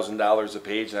 $1,000 a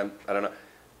page, and I don't know,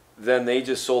 then they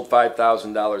just sold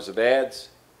 $5,000 of ads,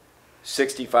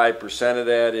 65% of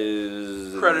that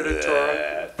is Credited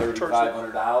to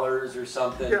 $3,500 or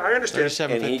something. Yeah, I understand.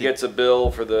 And he 3750. gets a bill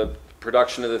for the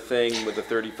production of the thing with the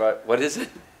 35, what is it?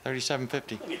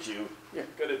 3750. Look at you, you're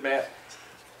good at math.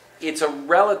 It's a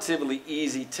relatively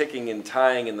easy ticking and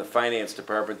tying in the finance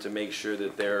department to make sure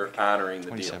that they're honoring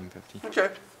the deal. 2750.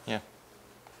 Okay. Yeah.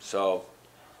 So,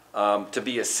 to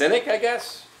be a cynic, I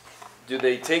guess, do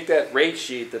they take that rate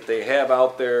sheet that they have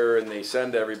out there and they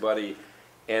send to everybody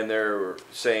and they're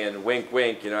saying, wink,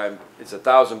 wink, you know, it's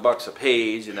 $1,000 a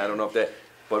page, and I don't know if that,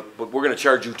 but we're gonna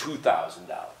charge you $2,000.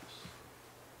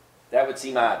 That would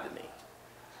seem odd to me.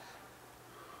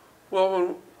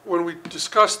 Well, when we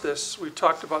discussed this, we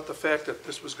talked about the fact that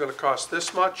this was gonna cost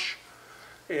this much,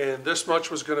 and this much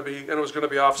was gonna be, and it was gonna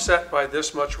be offset by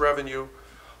this much revenue.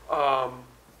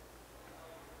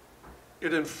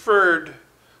 It inferred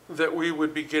that we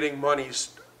would be getting monies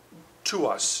to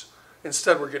us.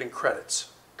 Instead, we're getting credits.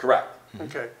 Correct.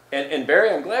 Okay. And Barry,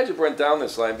 I'm glad you went down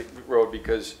this road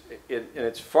because and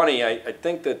it's funny, I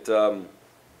think that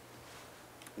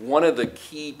one of the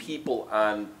key people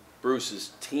on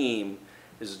Bruce's team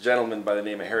is a gentleman by the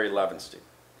name of Harry Levinstein.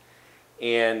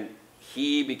 And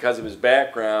he, because of his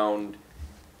background,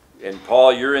 and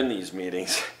Paul, you're in these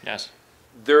meetings, Yes.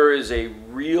 there is a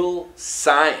real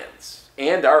science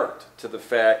and art to the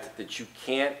fact that you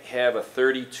can't have a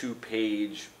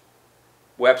 32-page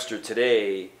Webster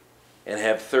today and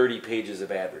have 30 pages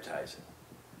of advertising.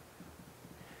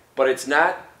 But it's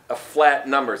not a flat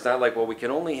number. It's not like, well, we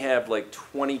can only have like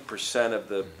 20% of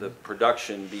the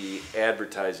production be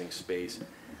advertising space,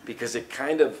 because it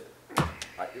kind of,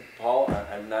 Paul,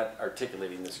 I'm not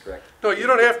articulating this correct. No, you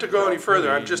don't have to go any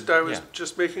further. I was Yeah.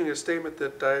 just making a statement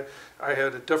that I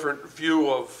had a different view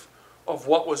of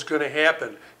what was gonna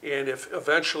happen. And if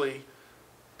eventually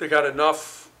they got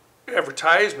enough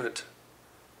advertisement,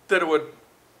 that it would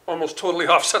almost totally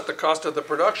offset the cost of the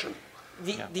production.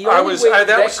 The only way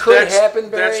that could happen,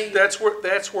 Barry, That's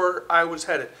where I was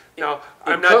headed. Now, It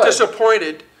I'm not could.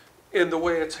 disappointed in the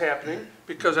way it's happening,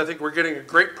 because I think we're getting a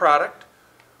great product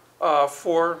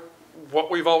for what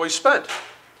we've always spent.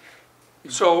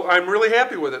 So I'm really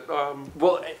happy with it.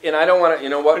 well, and I don't want to, you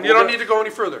know what? And you don't need to go any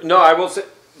further. No, I will say,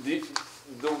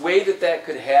 the way that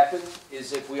could happen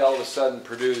is if we all of a sudden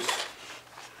produce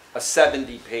a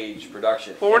 70-page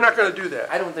production. Well, we're not gonna do that.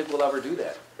 I don't think we'll ever do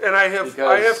that. And I have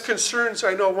Because- concerns.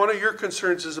 I know one of your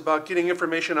concerns is about getting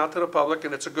information out to the public,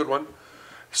 and it's a good one.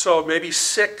 So maybe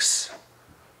 6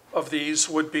 of these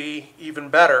would be even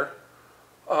better.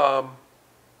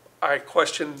 I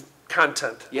question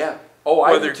content, Yeah. Oh,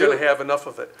 I whether do you're too. gonna have enough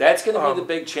of it. That's gonna be the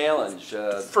big challenge,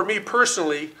 For me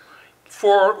personally,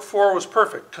 four was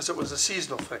perfect, because it was a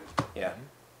seasonal thing. yeah.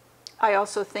 I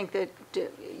also think that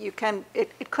you can,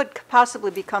 it could possibly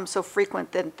become so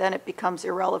frequent that then it becomes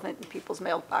irrelevant in people's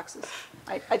mailboxes.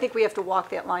 I think we have to walk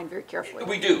that line very carefully.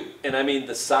 We do, and I mean,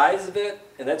 the size of it,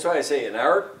 and that's why I say an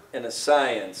art and a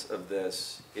science of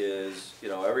this is, you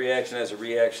know, every action has a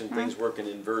reaction, things work in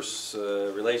inverse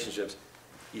relationships.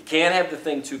 You can't have the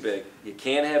thing too big, you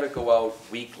can't have it go out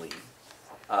weekly,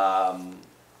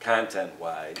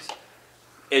 content-wise.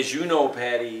 As you know,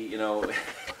 Patty, you know,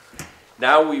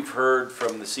 now we've heard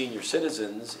from the senior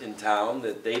citizens in town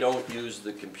that they don't use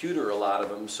the computer, a lot of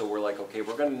them, so we're like, okay,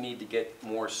 we're gonna need to get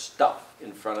more stuff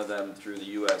in front of them through the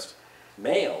US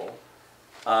mail.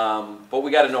 But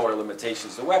we gotta know our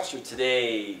limitations. The Webster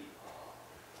today,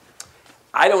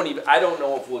 I don't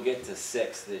know if we'll get to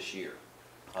 6 this year.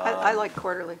 I like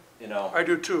quarterly. You know. I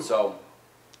do too. So,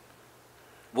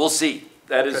 we'll see.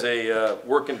 That is a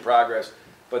work in progress.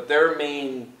 But their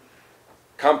main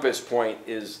compass point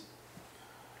is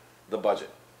the budget.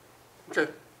 Okay.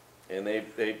 And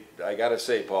I gotta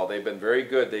say, Paul, they've been very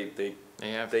good.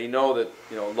 They know that,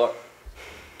 you know, look,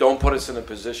 don't put us in a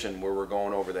position where we're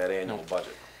going over that annual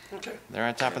budget, Okay. They're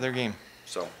on top of their game.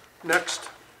 so. Next.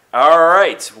 All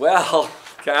right, well,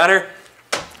 Connor,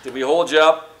 did we hold you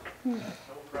up?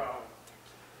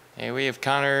 Hey, we have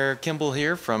Connor Kimball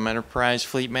here from Enterprise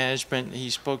Fleet Management. He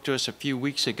spoke to us a few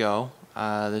weeks ago.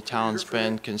 The town's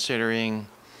been considering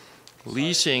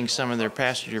leasing some of their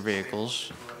passenger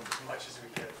vehicles,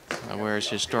 whereas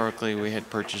historically we had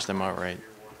purchased them outright.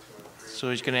 So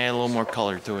he's going to add a little more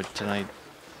color to it tonight,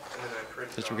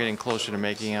 as we're getting closer to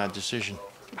making a decision.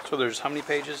 So there's how many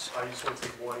pages?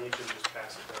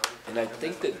 And I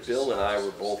think that Bill and I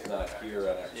were both not here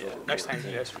on October. Next time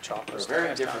you 14th. ask for chocolates. For very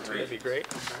passed down different to me, It'd be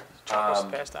great. reasons.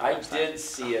 Chocolates passed down I next time. did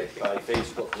see it by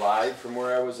Facebook Live from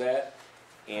where I was at,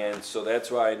 and so that's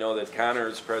why I know that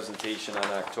Connor's presentation on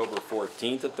October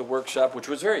 14th at the workshop, which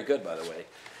was very good, by the way,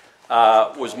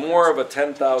 was more of a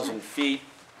 10,000 feet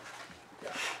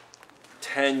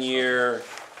 10-year,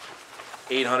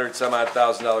 800 some odd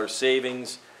 $1,000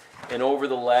 savings. And over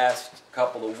the last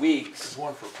couple of weeks, There's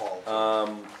one for Paul.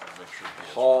 Make sure he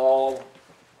has- Paul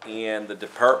and the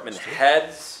department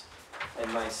heads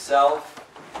and myself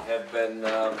have been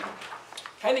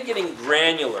kind of getting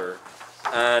granular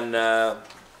on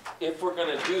if we're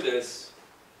going to do this,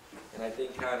 and I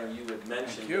think, Connor, you had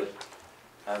mentioned you. it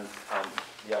on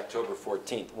the October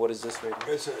 14th. What is this right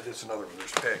here? It's another one,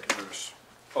 there's there's,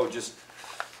 Oh, just,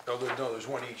 no, there's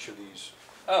one each of these.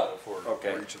 Oh, For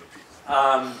okay. each of the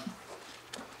people.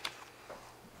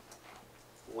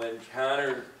 when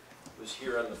Connor was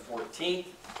here on the 14th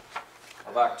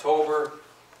of October,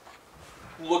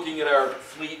 looking at our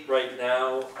fleet right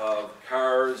now of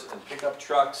cars and pickup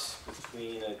trucks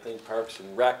between, I think, Parks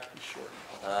and Rec,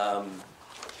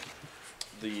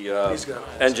 the He's got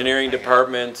it. engineering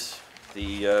department,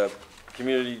 the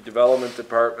community development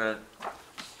department,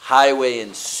 highway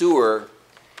and sewer,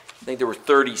 I think there were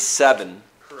 37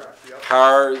 Correct, yep.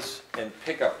 cars and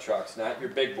pickup trucks, not your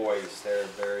big boys, they're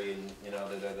very, you know,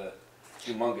 they're the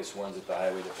humongous ones at the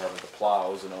highway department, the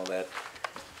plows and all that.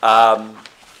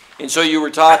 And so you were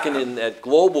talking in that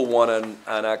global one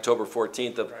on October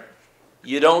 14th of,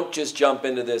 you don't just jump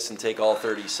into this and take all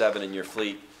 37 in your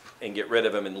fleet and get rid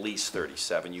of them and lease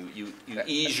 37. You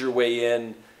ease your way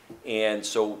in, and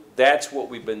so that's what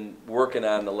we've been working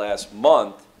on the last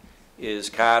month, is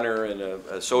Connor and an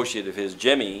associate of his,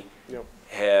 Jimmy,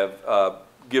 have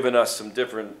given us some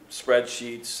different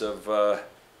spreadsheets of,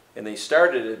 and they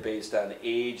started it based on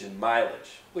age and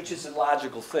mileage, which is a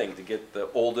logical thing, to get the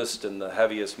oldest and the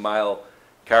heaviest mile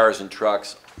cars and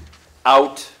trucks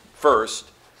out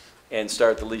first and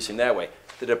start the leasing that way.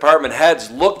 The department heads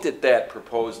looked at that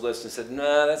proposed list and said,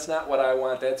 no, that's not what I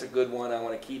want, that's a good one, I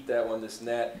want to keep that one, this and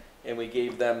that, and we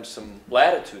gave them some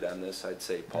latitude on this, I'd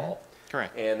say, Paul.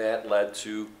 Correct. And that led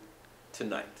to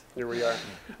tonight. Here we are.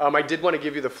 I did want to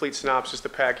give you the fleet synopsis, the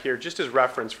pack here, just as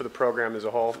reference for the program as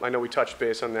a whole. I know we touched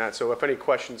base on that, so if any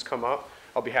questions come up,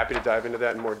 I'll be happy to dive into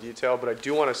that in more detail, but I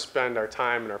do want to spend our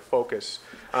time and our focus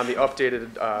on the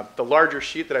updated, the larger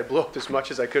sheet that I blew up as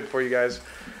much as I could for you guys.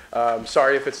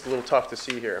 Sorry if it's a little tough to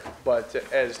see here, but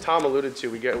as Tom alluded to,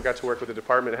 we got to work with the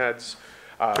department heads,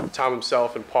 Tom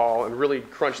himself and Paul, and really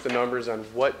crunch the numbers on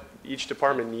what each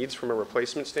department needs from a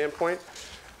replacement standpoint.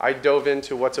 I dove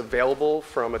into what's available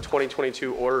from a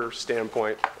 2022 order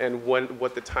standpoint and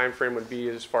what the time frame would be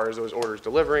as far as those orders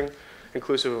delivering,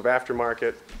 inclusive of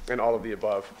aftermarket and all of the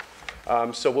above.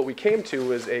 So what we came to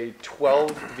was a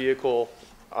 12 vehicle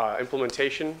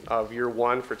implementation of year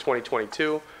one for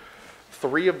 2022.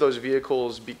 3 of those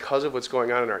vehicles, because of what's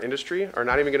going on in our industry, are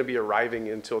not even going to be arriving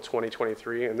until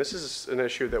 2023, and this is an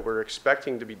issue that we're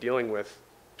expecting to be dealing with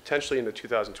potentially into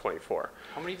 2024.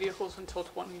 How many vehicles until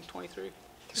 2023?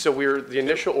 So the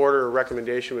initial order or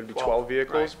recommendation would be 12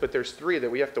 vehicles, right. but there's 3 that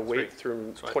we have to wait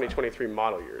through 2023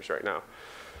 model years right now.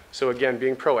 So again,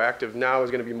 being proactive now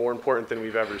is going to be more important than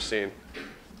we've ever seen.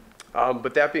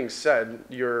 But that being said,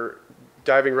 you're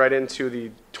diving right into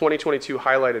the 2022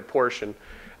 highlighted portion.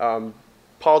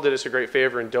 Paul did us a great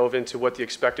favor and dove into what the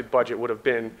expected budget would have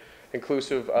been,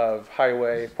 inclusive of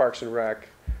highway, parks and rec,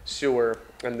 sewer,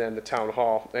 and then the town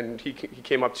hall. And he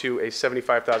came up to a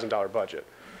 $75,000 budget.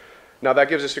 Now that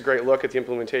gives us a great look at the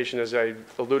implementation, as I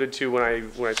alluded to when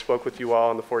I spoke with you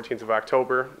all on the 14th of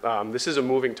October. This is a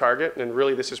moving target, and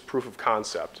really this is proof of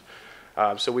concept.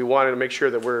 So we wanted to make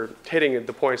sure that we're hitting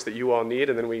the points that you all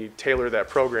need, and then we tailor that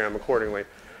program accordingly.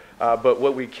 But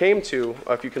what we came to,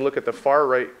 if you can look at the far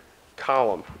right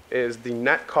column, is the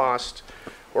net cost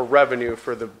or revenue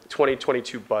for the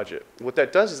 2022 budget. What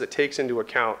that does is it takes into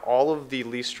account all of the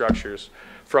lease structures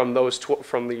from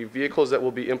from the vehicles that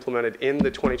will be implemented in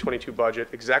the 2022 budget,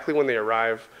 exactly when they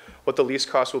arrive, what the lease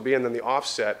cost will be, and then the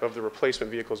offset of the replacement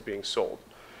vehicles being sold.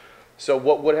 So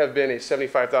what would have been a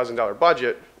 $75,000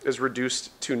 budget is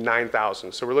reduced to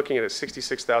 $9,000. So we're looking at a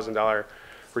 $66,000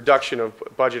 reduction of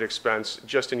budget expense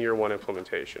just in year one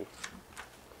implementation.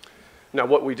 Now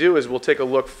what we do is we'll take a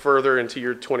look further into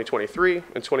year 2023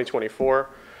 and 2024.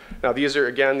 Now these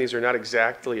are not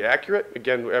exactly accurate.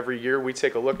 Again, every year we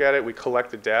take a look at it, we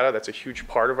collect the data. That's a huge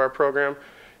part of our program.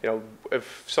 You know,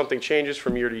 if something changes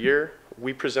from year to year,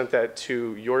 we present that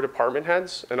to your department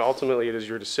heads, and ultimately it is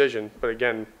your decision. But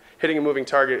again, hitting a moving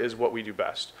target is what we do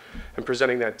best. And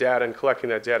presenting that data and collecting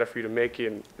that data for you to make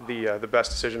the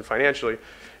best decision financially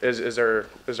is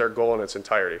our goal in its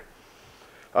entirety.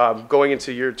 Going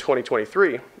into year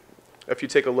 2023, if you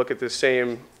take a look at this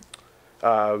same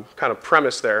kind of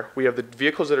premise there, we have the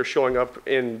vehicles that are showing up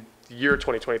in year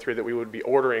 2023 that we would be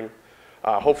ordering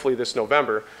hopefully this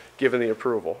November, given the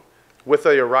approval. With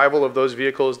the arrival of those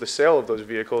vehicles, the sale of those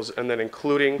vehicles, and then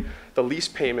including the lease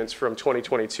payments from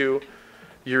 2022,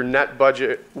 your net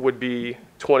budget would be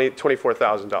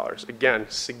 $24,000. Again,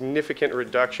 significant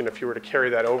reduction if you were to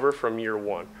carry that over from year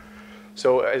one.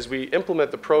 So as we implement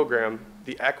the program,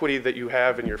 the equity that you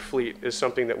have in your fleet is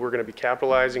something that we're going to be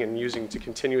capitalizing and using to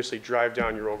continuously drive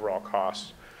down your overall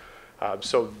costs.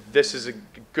 So this is a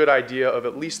good idea of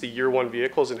at least the year one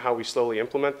vehicles and how we slowly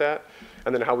implement that,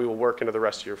 and then how we will work into the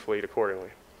rest of your fleet accordingly.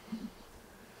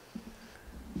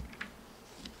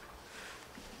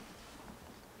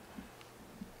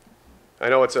 I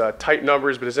know it's tight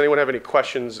numbers, but does anyone have any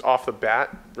questions off the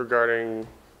bat regarding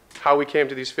how we came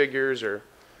to these figures or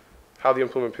how the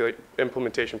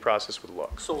implementation process would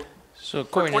look? So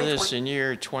according to this, in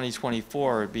year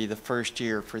 2024 would be the first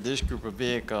year for this group of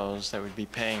vehicles that would be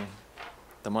paying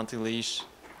the monthly lease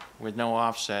with no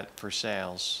offset for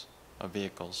sales of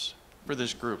vehicles for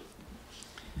this group.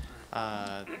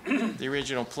 The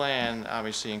original plan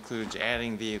obviously includes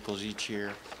adding vehicles each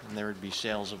year, and there would be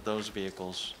sales of those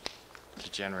vehicles to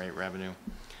generate revenue.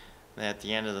 And at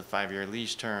the end of the 5-year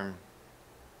lease term,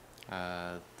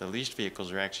 the leased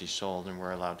vehicles are actually sold and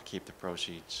we're allowed to keep the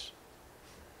proceeds.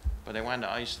 But I wanted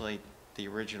to isolate the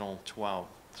original 12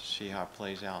 to see how it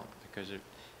plays out, because it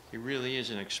really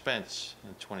is an expense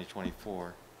in 2024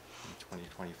 and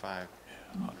 2025.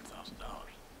 $100,000.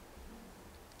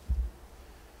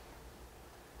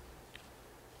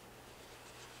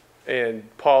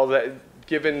 And Paul,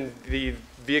 given the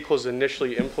vehicles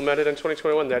initially implemented in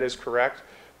 2021, that is correct.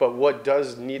 But what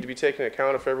does need to be taken into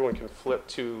account, if everyone can flip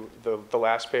to the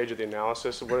last page of the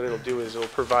analysis, what it'll do is it'll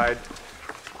provide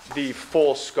the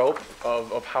full scope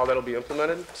of how that'll be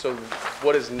implemented. So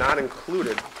what is not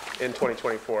included in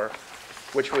 2024,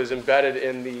 which was embedded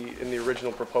in the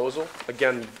original proposal.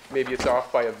 Again, maybe it's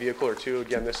off by a vehicle or two.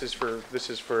 Again, this is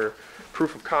for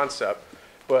proof of concept.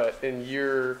 But in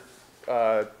year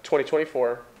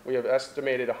 2024, we have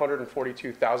estimated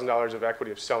 $142,000 of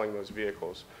equity of selling those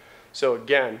vehicles. So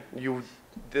again,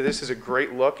 this is a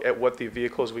great look at what the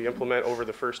vehicles we implement over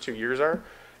the first 2 years are.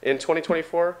 In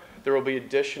 2024, there will be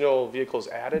additional vehicles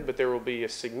added, but there will be a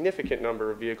significant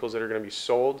number of vehicles that are going to be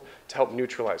sold to help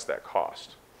neutralize that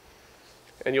cost.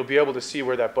 And you'll be able to see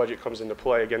where that budget comes into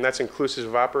play. Again, that's inclusive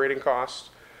of operating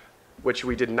costs, which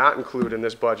we did not include in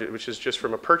this budget, which is just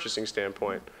from a purchasing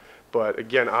standpoint. But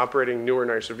again, operating newer,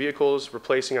 nicer vehicles,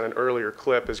 replacing on an earlier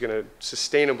clip is going to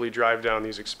sustainably drive down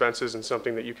these expenses, and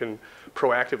something that you can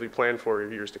proactively plan for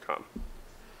in years to come.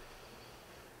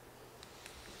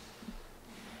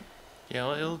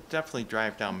 Yeah, it'll definitely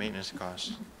drive down maintenance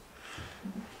costs.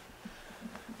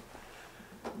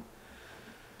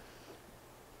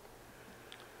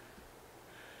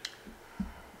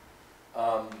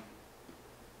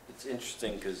 It's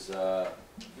interesting because you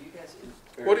guys.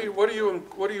 What do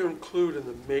you include in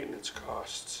the maintenance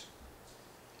costs?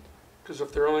 Because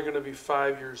if they're only going to be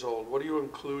 5 years old, what do you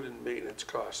include in maintenance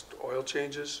costs? Oil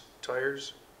changes,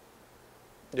 tires?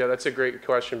 Yeah, that's a great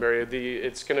question, Barry.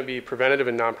 It's going to be preventative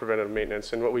and non-preventative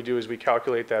maintenance, and what we do is we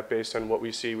calculate that based on what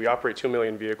we see. We operate 2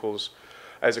 million vehicles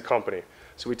as a company,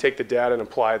 so we take the data and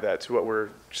apply that to what we're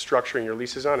structuring your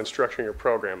leases on and structuring your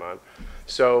program on.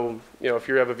 So, if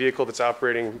you have a vehicle that's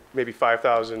operating maybe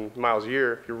 5,000 miles a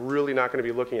year, you're really not going to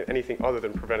be looking at anything other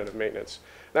than preventative maintenance.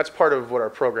 And that's part of what our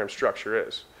program structure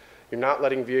is. You're not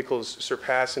letting vehicles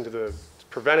surpass into the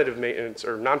preventative maintenance,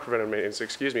 or non-preventative maintenance,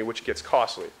 excuse me, which gets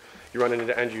costly. You run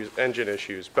into engine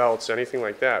issues, belts, anything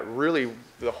like that. Really,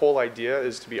 the whole idea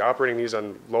is to be operating these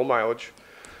on low mileage,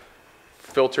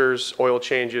 filters, oil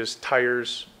changes,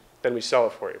 tires, then we sell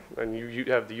it for you. And you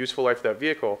have the useful life of that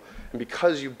vehicle. And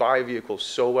because you buy vehicles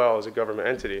so well as a government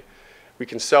entity, we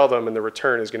can sell them and the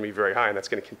return is going to be very high, and that's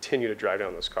going to continue to drive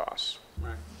down those costs.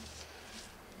 Right.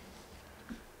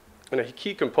 And a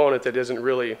key component that isn't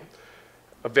really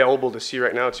available to see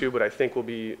right now too, but I think what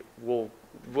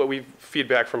we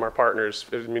feedback from our partners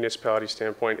as a municipality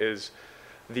standpoint is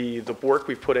the work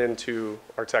we've put into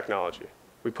our technology.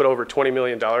 We put over $20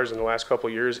 million in the last couple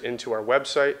of years into our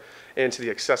website, into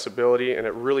the accessibility, and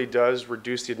it really does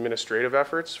reduce the administrative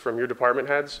efforts from your department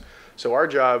heads. So our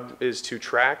job is to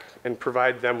track and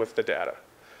provide them with the data.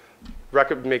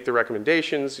 Make the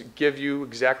recommendations, give you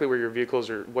exactly where your vehicles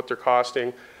are, what they're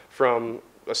costing, from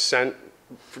a cent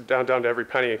down to every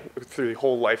penny through the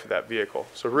whole life of that vehicle.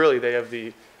 So really they have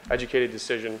the educated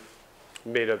decision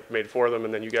made for them,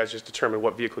 and then you guys just determine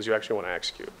what vehicles you actually want to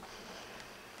execute.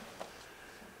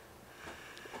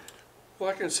 Well,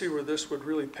 I can see where this would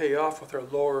really pay off with our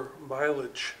lower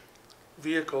mileage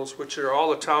vehicles, which are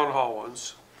all the town hall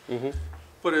ones. Mm-hmm.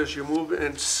 But as you move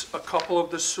in, a couple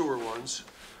of the sewer ones,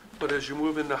 but as you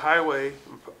move into highway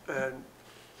And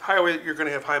highway, you're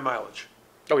gonna have high mileage,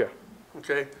 Oh, yeah.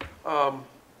 okay?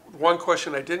 One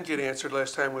question I didn't get answered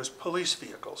last time was police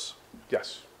vehicles.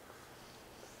 Yes.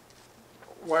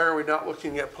 Why are we not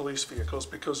looking at police vehicles?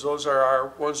 Because those are our,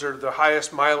 ones that are the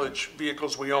highest mileage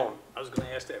vehicles we own. I was gonna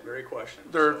ask that very question.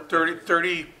 They're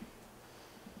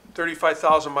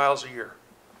 35,000 miles a year.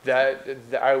 That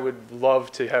I would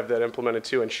love to have that implemented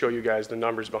too and show you guys the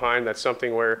numbers behind. That's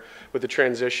something where with the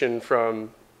transition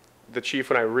from the chief,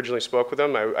 when I originally spoke with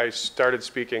him, I started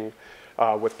speaking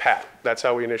with Pat. That's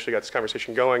how we initially got this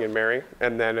conversation going, and Mary.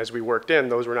 And then as we worked in,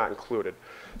 those were not included.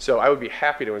 So I would be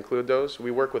happy to include those. We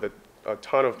work with a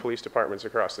ton of police departments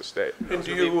across the state. And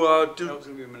do That you, was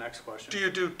gonna be my next question. do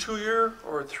you do 2-year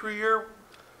or 3-year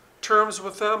terms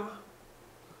with them?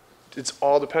 It's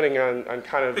all depending on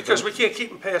kind of. Because we can't keep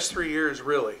them past 3 years,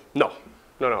 really. No.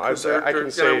 I 'Cause can you know,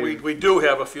 say we do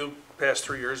have a few past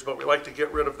 3 years, but we like to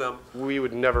get rid of them. we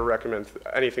would never recommend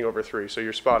anything over 3, so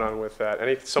you're spot on with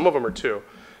that. Some of them are 2,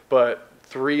 but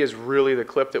 3 is really the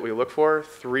clip that we look for.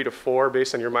 3 to 4,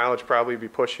 based on your mileage, probably be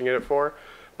pushing it at 4.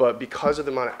 But because of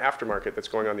the amount of aftermarket that's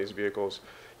going on these vehicles,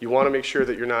 you want to make sure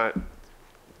that you're not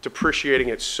depreciating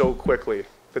it so quickly.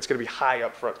 That's going to be high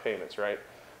upfront payments, right?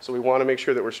 So we want to make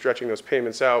sure that we're stretching those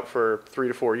payments out for 3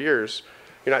 to 4 years.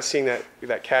 You're not seeing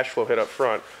that cash flow hit up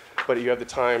front, but you have the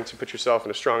time to put yourself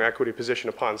in a strong equity position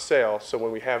upon sale. So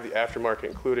when we have the aftermarket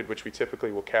included, which we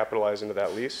typically will capitalize into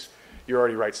that lease, you're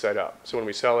already right side up. So when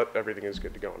we sell it, everything is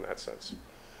good to go in that sense.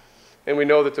 And we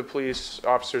know that the police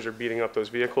officers are beating up those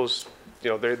vehicles. You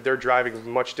know, they're driving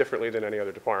much differently than any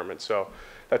other department. So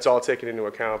that's all taken into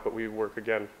account, but we work,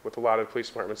 again, with a lot of police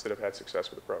departments that have had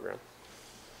success with the program.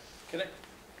 Can I,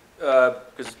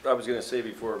 because I was gonna say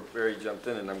before Barry jumped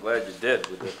in, and I'm glad you did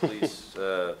with the police,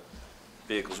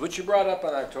 vehicles, which you brought up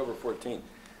on October 14th.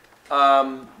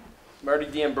 Marty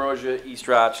D'Ambrosia, East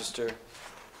Rochester,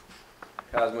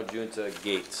 Cosmo Junta,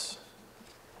 Gates.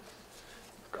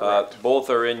 Both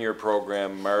are in your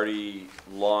program. Marty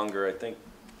longer, I think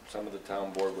some of the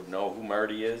town board would know who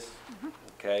Marty is,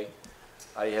 okay?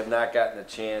 I have not gotten a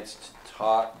chance to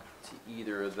talk to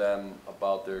either of them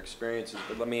about their experiences,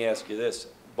 but let me ask you this.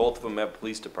 Both of them have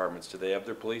police departments. Do they have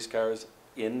their police cars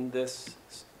in this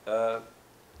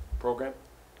program?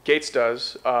 Gates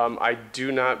does. I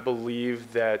do not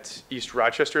believe that East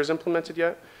Rochester is implemented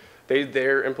yet.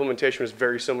 Their implementation was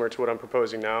very similar to what I'm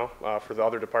proposing now for the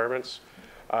other departments.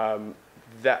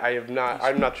 That I have not,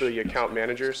 I'm not the account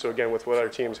manager, so again, with what other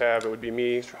teams have, it would be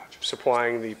me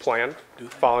supplying the plan.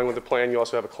 Following with the plan, you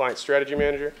also have a client strategy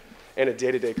manager and a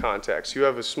day-to-day contact. So you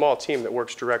have a small team that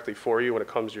works directly for you when it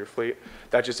comes to your fleet.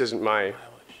 That just isn't my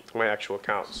actual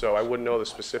account. So I wouldn't know the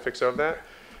specifics of that,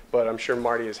 but I'm sure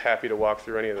Marty is happy to walk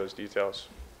through any of those details.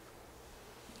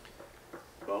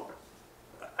 Well,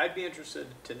 I'd be interested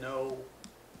to know,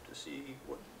 to see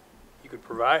what you could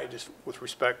provide just with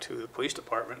respect to the police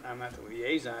department. I'm not the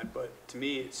liaison, but to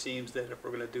me, it seems that if we're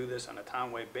gonna do this on a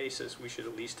townwide basis, we should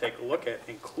at least take a look at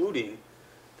including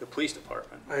the police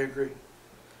department. I agree.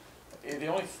 The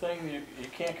only thing, you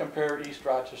can't compare East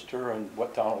Rochester and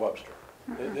what town of Webster.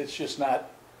 It's just not,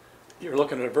 you're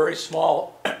looking at a very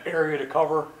small area to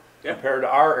cover Yeah. compared to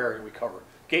our area we cover.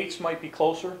 Gates might be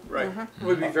closer, Right. It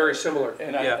would be very similar.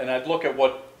 and Yeah. I'd look at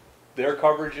what their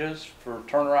coverage is for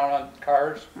turnaround on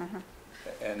cars.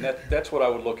 And that's what I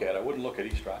would look at. I wouldn't look at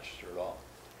East Rochester at all.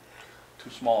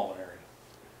 Too small an area.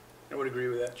 I would agree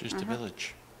with that. Just a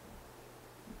village.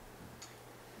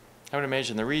 I would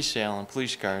imagine the resale on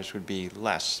police cars would be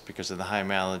less because of the high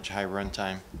mileage, high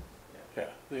runtime. Yeah,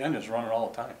 the engine's running all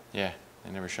the time. Yeah,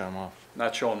 they never shut them off.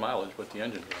 Not showing mileage, but the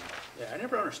engine's running. Yeah, I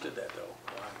never understood that though.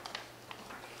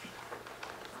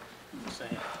 I'm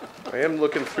saying. I am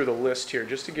looking through the list here,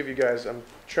 just to give you guys, I'm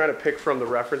trying to pick from the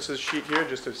references sheet here,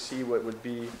 just to see what would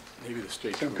be Maybe the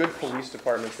state. some good police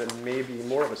departments that may be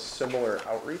more of a similar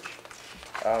outreach.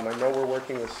 I know we're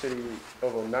working with City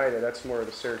of Oneida, that's more of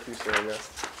the Syracuse area.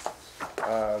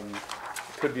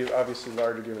 Could be obviously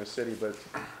larger given a city, but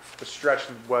the stretch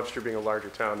of Webster being a larger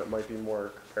town, that might be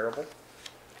more comparable.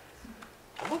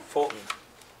 How about Fulton?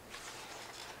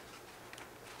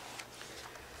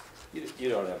 You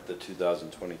don't have the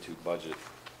 2022 budget.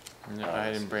 No,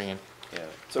 I didn't bring it. Yeah,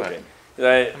 it's But-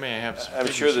 okay. I mean, I have some I'm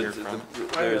sure figures that here from.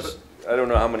 there's, I don't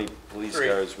know how many police 3.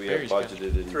 cars we have Barry's got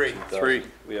budgeted in. Three.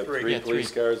 2000. We have 3. 3 Yeah, 3.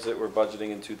 police cars that we're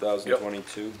budgeting in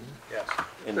 2022. Yes.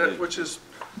 And That, the- which is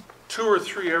 2 or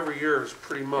 3 every year is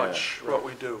pretty much Yeah, what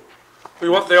we do.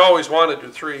 They always want to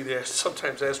do 3, they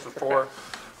sometimes ask for 4.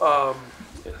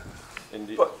 and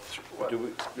do- But,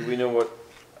 do we know what,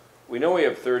 we know we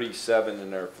have 37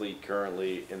 in our fleet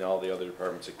currently in all the other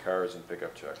departments of cars and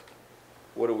pickup truck.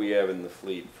 what do we have in the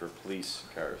fleet for police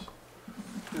cars?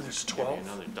 I think it's Maybe 12.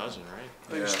 another dozen, right?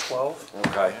 I think it's 12.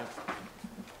 Okay. Yeah.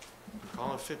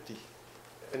 Call it 50.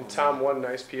 And Tom, one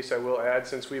nice piece I will add,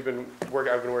 since I've been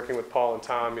working with Paul and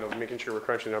Tom, making sure we're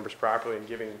crunching the numbers properly and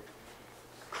giving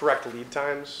correct lead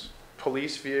times.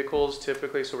 Police vehicles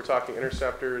typically, so we're talking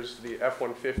interceptors, the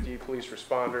F-150, police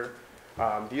responder.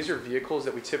 These are vehicles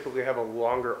that we typically have a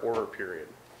longer order period.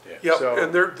 Yep, So-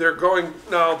 and they're going,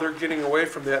 now they're getting away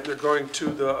from that, they're going to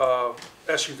the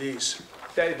SUVs.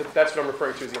 That's what I'm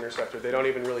referring to as the interceptor. They don't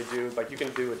even really do, like you can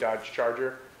do a Dodge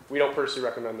Charger. We don't personally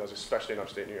recommend those, especially in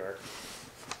upstate New York.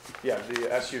 Yeah, the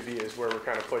SUV is where we're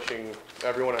kind of pushing,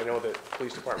 everyone I know that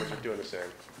police departments are doing the same.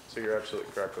 So you're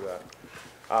absolutely correct with that.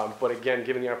 But again,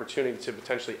 given the opportunity to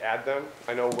potentially add them,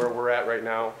 I know where we're at right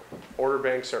now, order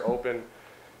banks are open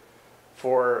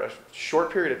for a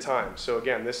short period of time. So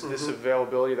again, this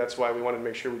availability, that's why we wanted to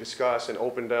make sure we discuss and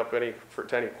opened up to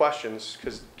any questions,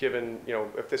 because given,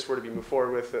 if this were to be moved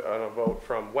forward with on a vote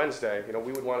from Wednesday,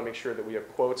 we would want to make sure that we have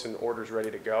quotes and orders ready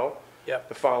to go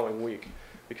the following week.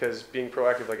 Because being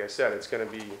proactive, like I said, it's going to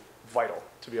be vital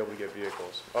to be able to get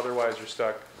vehicles. Otherwise, you're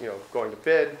stuck, going to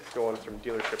bid, going from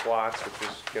dealership lots, which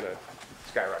is going to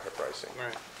skyrocket pricing.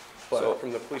 Right. But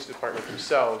from the police department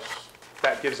themselves,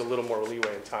 that gives a little more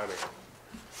leeway in timing.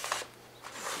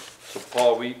 So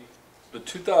Paul, the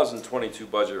 2022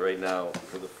 budget right now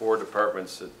for the 4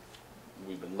 departments that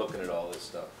we've been looking at all this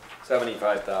stuff,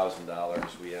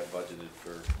 $75,000 we have budgeted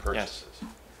for purchases.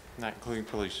 Not including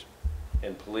police.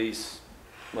 And police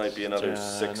might be another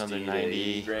 60 another to 90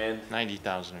 80 grand.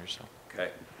 90,000 or so.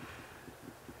 Okay.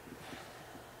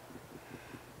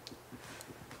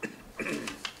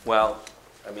 Well,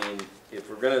 I mean, if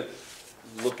we're gonna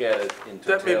look at it in totality.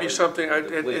 That may be something, with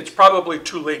the it's police, probably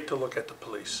too late to look at the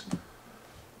police.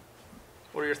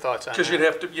 What are your thoughts on that? Because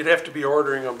you'd have to be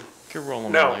ordering them. Could roll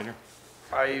them No. in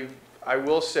later. I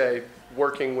will say,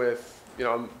 working with,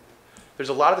 there's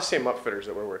a lot of the same upfitters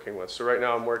that we're working with. So right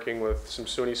now I'm working with some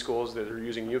SUNY schools that are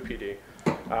using UPD.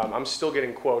 I'm still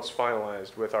getting quotes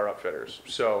finalized with our upfitters.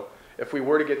 So if we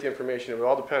were to get the information, it would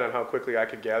all depend on how quickly I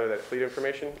could gather that fleet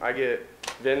information. I get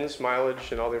VINs,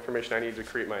 mileage, and all the information I need to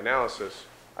create my analysis.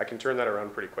 I can turn that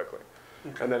around pretty quickly.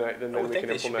 And then, I would we think can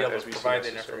they should be implement able as to we see provide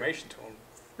that necessary. information to them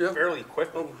Yeah. fairly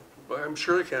quickly. Oh, I'm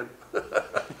sure he can.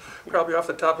 Probably off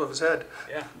the top of his head.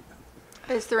 Yeah.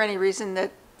 Is there any reason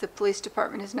that the police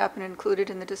department has not been included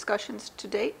in the discussions to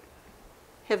date?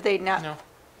 Have they not No.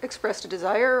 expressed a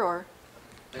desire, or?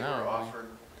 They were offered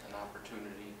an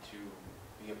opportunity to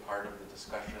be a part of the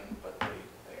discussion, but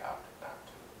they opted not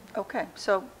to. Okay,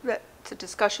 so that's a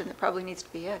discussion that probably needs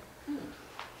to be had.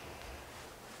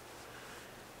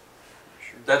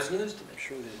 That's news to me. I'm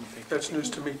sure they didn't think. That's news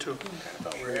to me, too. I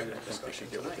thought we were having that discussion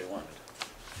to get what they wanted.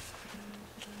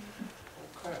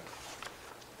 Okay.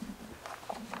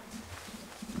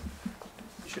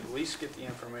 You should at least get the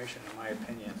information, in my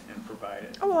opinion, and provide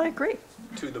it Oh, well, I agree.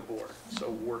 to the board.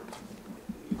 So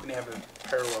you can have a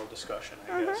parallel discussion,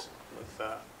 I guess, with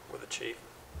the chief.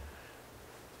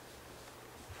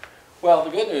 Well,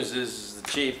 the good news is the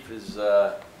chief is,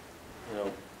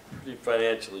 pretty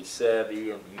financially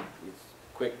savvy and he's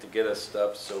quick to get us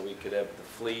stuff so we could have the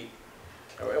fleet.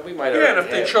 We might Yeah, and already if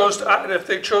they have chose it. to, and if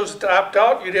they chose to opt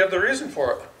out, you'd have the reason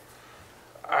for it.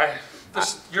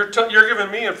 You're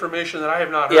giving me information that I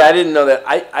have not heard. Yeah, I didn't know that.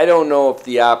 I don't know if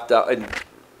the opt-out, and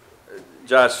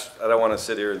Josh, I don't want to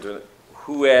sit here and do it.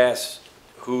 Who asked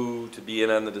who to be in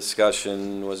on the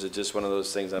discussion? Was it just one of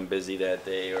those things, I'm busy that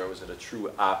day, or was it a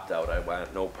true opt-out? I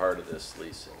want no part of this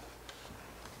leasing.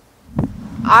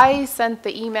 I sent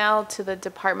the email to the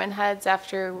department heads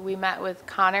after we met with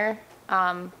Connor.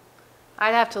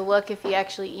 I'd have to look if he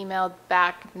actually emailed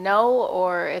back no,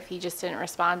 or if he just didn't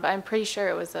respond, but I'm pretty sure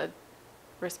it was a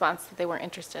response that they weren't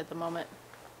interested at the moment.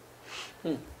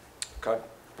 Okay,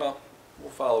 well,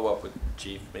 we'll follow up with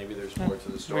chief. Maybe there's more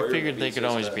to the story. We figured they Maybe could it's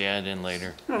always just be added in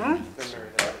later.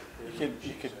 You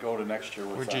could go to next year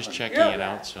with. We're just 100. checking it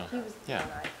out, so, yeah,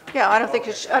 Yeah, I don't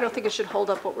think it should hold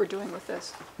up what we're doing with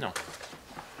this. no.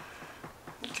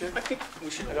 I think we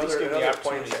should at Another- least give the another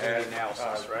opportunity point to to do add, the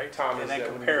analysis, right? Tom, is And then that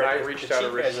compare when I it. reached The out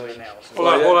chief has an originally- analysis.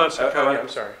 Hold on a second. I'm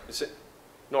sorry. Is it-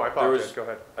 No, I There was- apologize. Go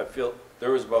ahead. I feel there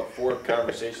was about 4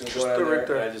 conversations going on right there,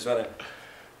 there. and I just want to,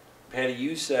 Patty,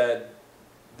 you said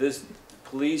this,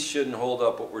 police shouldn't hold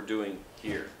up what we're doing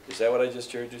here. Is that what I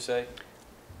just heard you say?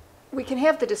 We can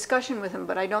have the discussion with him,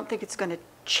 but I don't think it's going to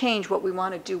change what we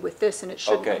want to do with this, and it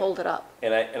shouldn't Okay. hold it up.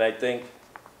 And I think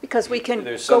Because we can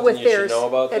there's go something with you should theirs know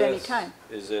about at any this, time.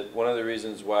 is that one of the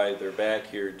reasons why they're back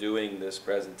here doing this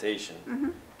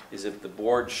presentation is if the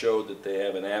board showed that they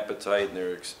have an appetite and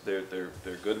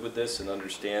they're good with this and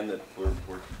understand that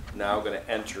we're now gonna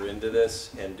enter into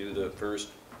this and do the first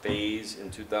phase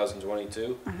in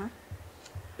 2022.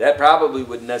 That probably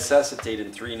would necessitate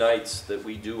in 3 nights that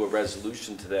we do a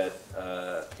resolution to that,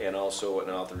 and also an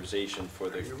authorization for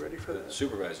the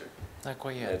supervisor. Not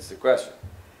quite yet. That's the question.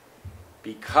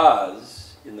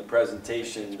 Because in the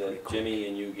presentation that Jimmy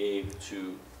and you gave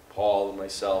to Paul and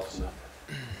myself,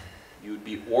 you'd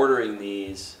be ordering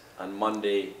these on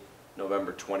Monday,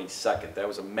 November 22nd. That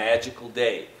was a magical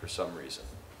day for some reason.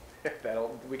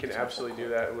 We can absolutely do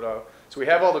that. So we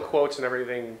have all the quotes and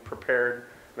everything prepared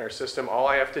in our system. All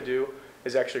I have to do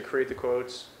is actually create the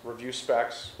quotes, review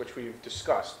specs, which we've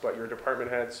discussed, but your department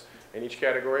heads in each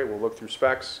category will look through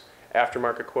specs,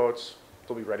 aftermarket quotes,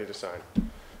 they'll be ready to sign.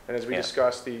 And as we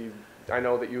discussed, I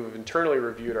know that you have internally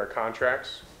reviewed our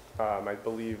contracts, I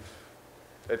believe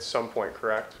at some point,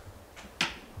 correct?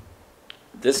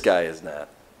 This guy is not.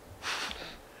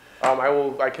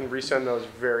 I can resend those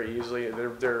very easily.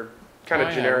 They're kind of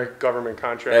Oh, yeah. generic government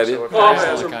contracts. Yeah, So if Oh, there's-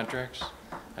 yeah. All the contracts.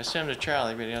 I sent them to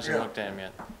Charlie, but he hasn't looked at them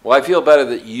yet. Well, I feel better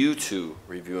that you two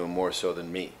review them more so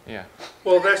than me. Yeah.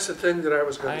 Well, that's the thing that I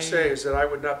was going I- to say, is that I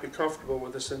would not be comfortable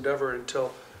with this endeavor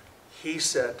until he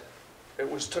said it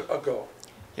was a go.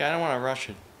 Yeah, I don't want to rush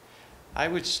it. I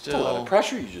would That's a lot still, of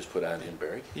pressure you just put on him,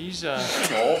 Barry. these,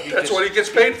 That's what he gets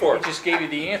paid for. He just gave you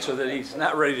the answer that he's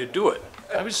not ready to do it.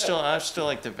 I'd still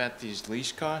like to vet these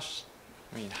lease costs.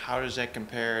 I mean, how does that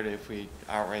compare to if we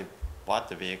outright bought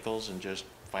the vehicles and just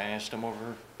financed them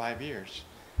over 5 years?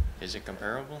 Is it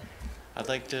comparable? I'd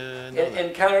like to know that.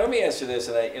 And Connor, let me ask you this,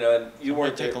 and and you It might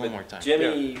weren't take there, a little but more time.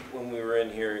 Jimmy, when we were in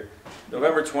here,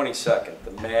 November 22nd,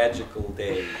 the magical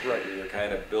day, Right. we were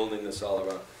kind of building this all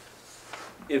around.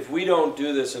 If we don't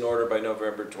do this in order by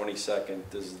November 22nd,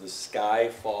 does the sky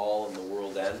fall and the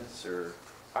world ends, or?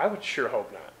 I would sure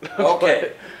hope not.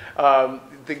 Okay.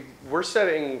 We're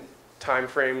setting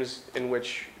timeframes in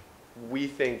which we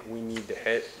think we need to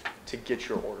hit to get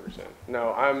your orders in.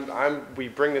 Now, we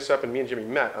bring this up, and me and Jimmy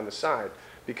met on the side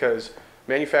because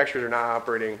manufacturers are not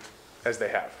operating as they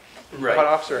have. Right.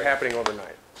 Cutoffs are happening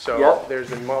overnight. So Yep. there's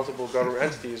been multiple government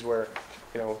entities where,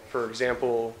 for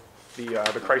example, the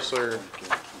Chrysler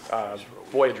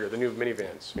Voyager, the new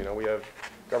minivans. We have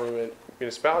government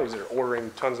municipalities that are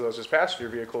ordering tons of those as passenger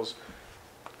vehicles,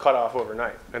 cut off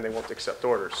overnight, and they won't accept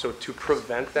orders. So to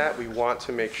prevent that, we want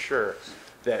to make sure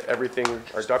that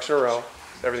our ducks in a row,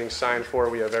 everything's signed for,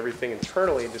 we have everything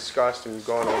internally discussed and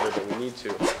gone over that we need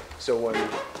to. So when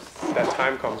that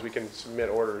time comes, we can submit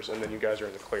orders, and then you guys are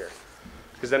in the clear.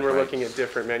 Because then we're looking at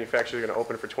different manufacturers that are going to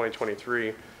open for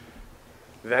 2023.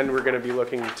 Then we're going to be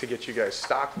looking to get you guys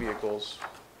stock vehicles,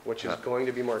 which is going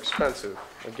to be more expensive.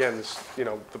 Again,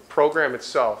 the program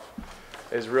itself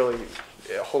is really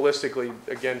holistically,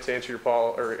 again, to answer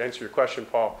your question,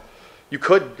 Paul, you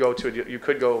could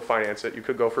go finance it, you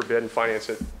could go for bid and finance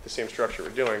it, the same structure we're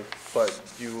doing, but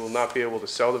you will not be able to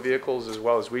sell the vehicles as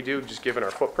well as we do, just given our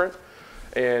footprint.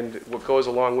 And what goes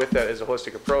along with that is a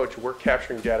holistic approach. We're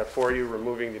capturing data for you,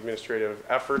 removing the administrative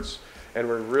efforts, and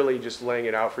we're really just laying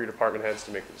it out for your department heads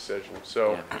to make the decision.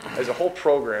 So as a whole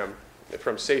program,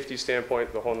 from safety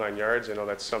standpoint, the whole 9 yards, I know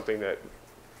that's something that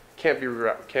can't be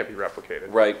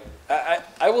replicated. Right.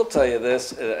 I will tell you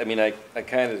this, I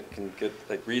kind of can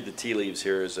read the tea leaves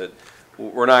here, is that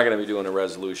we're not going to be doing a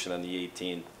resolution on the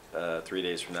 18th, 3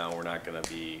 days from now. We're not going to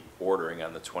be ordering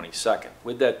on the 22nd.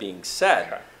 With that being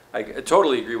said, I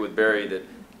totally agree with Barry that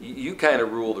you kind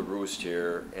of rule the roost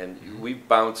here, and we've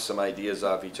bounced some ideas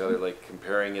off each other, like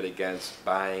comparing it against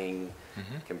buying,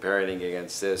 comparing it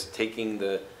against this, taking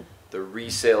the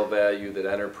resale value that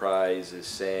Enterprise is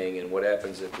saying, and what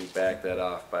happens if we back that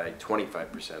off by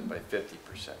 25%, by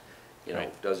 50%?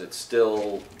 Does it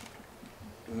still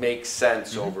make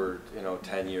sense over,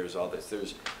 10 years, all this?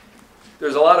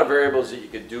 There's a lot of variables that you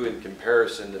could do in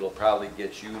comparison that'll probably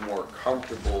get you more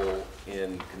comfortable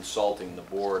in consulting the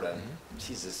board on,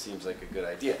 geez, this seems like a good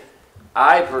idea.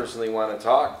 I personally want to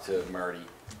talk to Marty,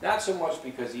 not so much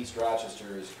because East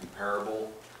Rochester is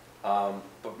comparable,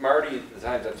 but Marty, at the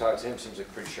times I've talked to him, seems like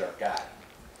a pretty sharp guy.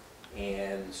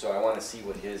 And so I want to see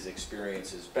what his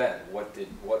experience has been. What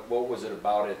was it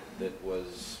about it that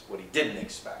was what he didn't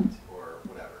expect, or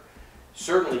whatever.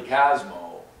 Certainly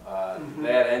Cosmo,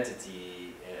 that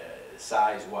entity,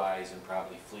 size-wise and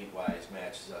probably fleet-wise,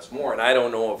 matches us more. And I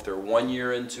don't know if they're 1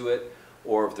 year into it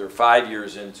or if they're 5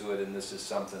 years into it, and this is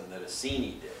something that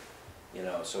Assini did.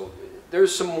 So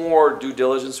there's some more due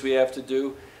diligence we have to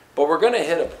do. But we're going to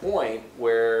hit a point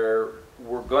where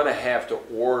we're going to have to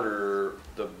order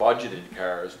the budgeted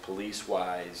cars,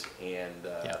 police-wise, and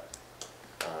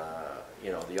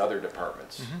you know, the other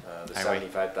departments, the Highway.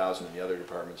 75,000 in the other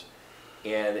departments.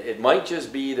 And it might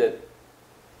just be that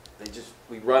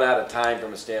we run out of time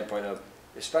from a standpoint of,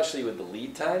 especially with the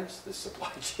lead times, the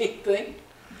supply chain thing.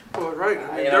 Well, right, I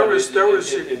mean, You there know,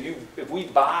 was, if we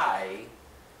buy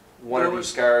one of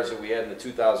these cars that we had in the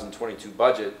 2022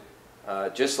 budget,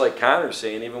 just like Connor's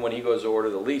saying, even when he goes to order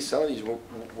the lease, some of these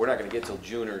we're not gonna get till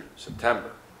June or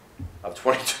September of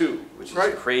 '22, which is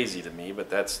Right. crazy to me, but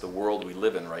that's the world we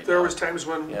live in right now. there was times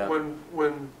when, Yeah.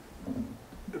 in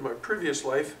my previous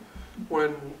life,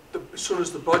 as soon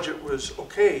as the budget was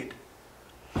okayed,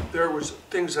 there was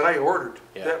things that I ordered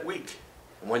Yeah. that week.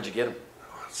 When'd you get them?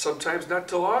 Sometimes not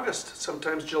till August,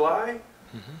 sometimes July.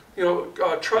 You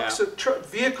know, trucks,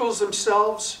 vehicles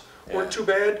themselves weren't Yeah. too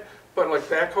bad, but like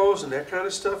backhoes and that kind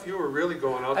of stuff, you were really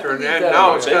going out I there, think and you gotta now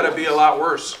go it's big gotta be a lot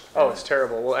worse. Oh, it's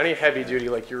terrible. Well, any heavy duty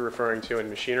like you're referring to in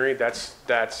machinery, that's,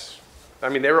 I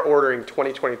mean, they were ordering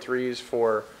 2023s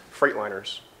for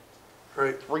Freightliners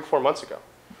Right, 3-4 months ago.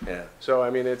 Yeah. So, I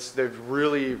mean, they've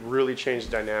really, really changed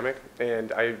the dynamic,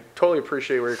 and I totally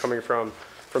appreciate where you're coming from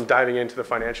diving into the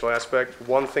financial aspect.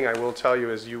 One thing I will tell you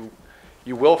is you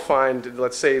will find,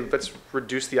 let's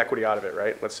reduce the equity out of it,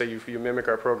 right? Let's say you mimic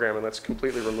our program and let's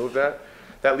completely remove that.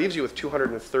 That leaves you with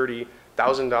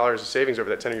 $230,000 of savings over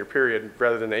that 10-year period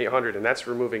rather than $800, and that's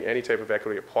removing any type of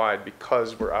equity applied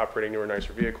because we're operating newer,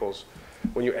 nicer vehicles.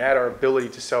 When you add our ability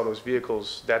to sell those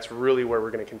vehicles, that's really where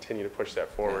we're going to continue to push that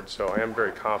forward. So I am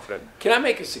very confident. Can I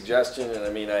make a suggestion? And I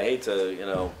mean, I hate to, you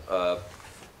know,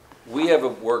 we have a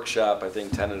workshop, I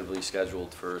think tentatively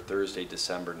scheduled for Thursday,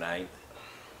 December 9th.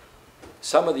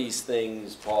 Some of these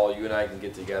things, Paul, you and I can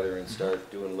get together and start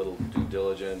doing a little due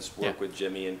diligence, work with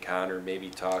Jimmy and Connor, maybe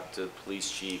talk to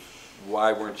police chief.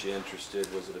 Why weren't you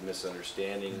interested? Was it a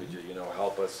misunderstanding? Would you, you know,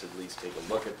 help us at least take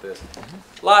a look at this?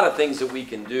 A lot of things that we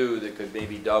can do that could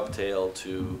maybe dovetail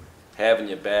to having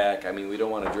you back. I mean, we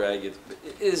don't want to drag it.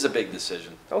 It is a big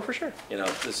decision. Oh, for sure. You know,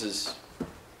 this is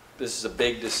a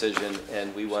big decision,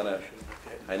 and we want to,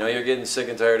 I know you're getting sick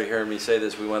and tired of hearing me say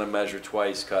this, we want to measure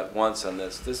twice, cut once on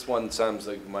this. This one sounds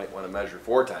like you might want to measure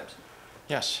 4 times,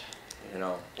 Yes. you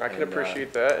know. I can and,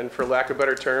 appreciate that, and for lack of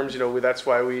better terms, you know, that's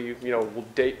why we, you know, we'll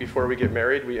date before we get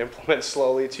married. We implement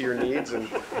slowly to your needs, and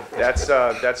that's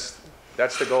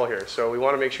the goal here. So we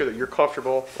want to make sure that you're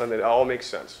comfortable and that it all makes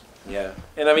sense. Yeah,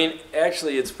 and I mean,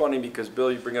 actually, it's funny because,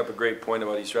 Bill, you bring up a great point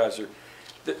about East Rochester.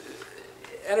 The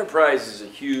Enterprise is a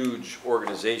huge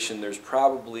organization. There's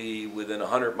probably within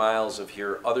 100 miles of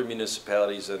here other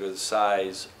municipalities that are the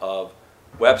size of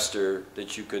Webster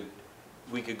that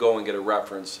we could go and get a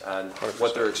reference on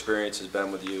what their experience has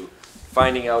been with you.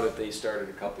 Finding out if they started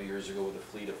a couple years ago with a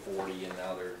fleet of 40 and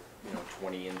now they're, you know,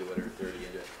 20 into it or 30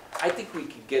 into it. I think we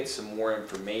could get some more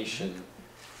information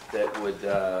that would,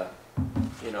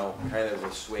 you know, kind of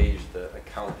assuage the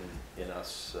accountant in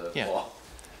us, Yeah. Paul.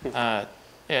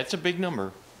 Yeah, it's a big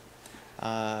number.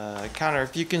 Connor,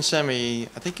 if you can send me,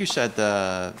 I think you said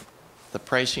the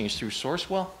pricing is through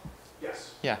Sourcewell?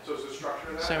 Yes. Yeah. So is the structure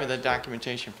of that? Send me the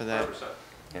documentation for that. 100%.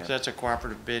 Yeah. So that's a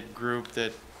cooperative bid group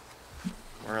that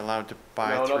we're allowed to buy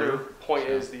Now, another through? point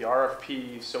is the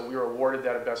RFP, so we were awarded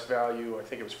that at best value, I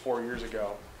think it was 4 years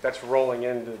ago. That's rolling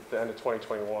into the end of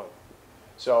 2021.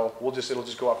 So it'll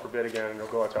just go out for bid again, and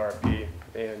it'll go out to RFP.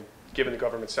 And given the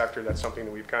government sector, that's something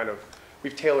that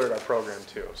we've tailored our program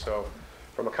to. So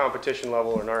from a competition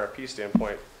level or an RFP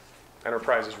standpoint,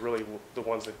 Enterprise is really the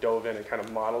ones that dove in and kind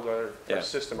of modeled our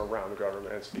system around the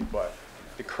government entity. But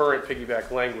the current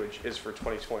piggyback language is for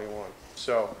 2021.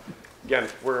 So again,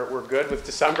 we're good with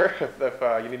December.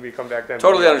 If you need me to come back then.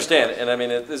 Totally understand, and I mean,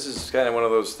 this is kind of one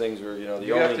of those things where, you know,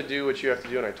 You have to do what you have to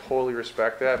do, and I totally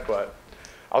respect that, but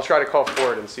I'll try to call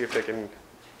forward and see if they can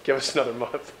give us another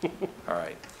month. All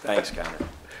right, thanks, Connor.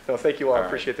 No, thank you all, All right.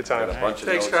 appreciate the We time. got a bunch of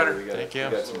Thanks, notes here. Connor. We got- Thank you.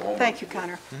 we got some homework. Thank you,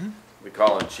 Connor. We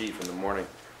call in chief in the morning.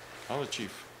 Oh,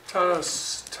 chief. town of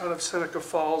Seneca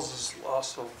Falls is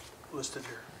also listed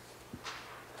here.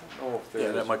 Oh,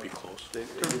 Yeah, that might be close. You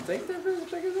think they're as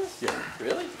big as this? Yeah.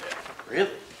 Really? Really?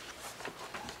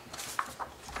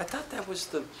 I thought that was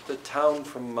the town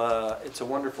from It's a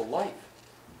Wonderful Life.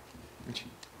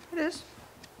 It is.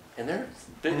 And they're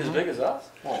as big as us?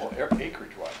 Well,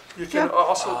 acreage wise. You can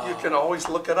also, you can always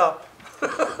look it up.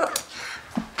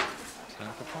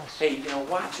 Hey, you know,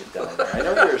 watch it down there. I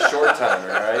know you're a short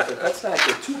timer, all right? But let's not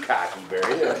get too cocky,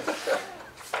 Barry.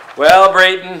 Well,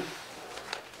 Brayton,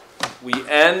 we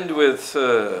end with,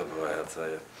 boy, I'll tell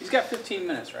you. He's got 15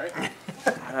 minutes, right?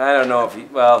 I don't know if he,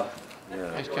 well, yeah.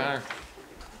 Thanks, Connor.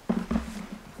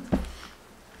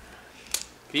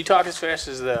 Can you talk as fast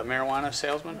as the marijuana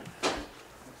salesman?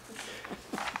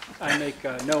 I make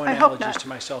no I hope analogies not. to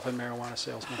myself, a marijuana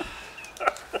salesman.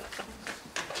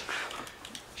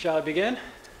 Shall I begin?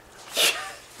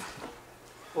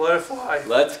 Let it fly.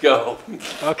 Let's go.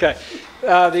 Okay.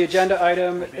 The agenda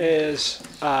item is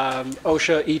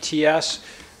OSHA ETS,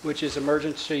 which is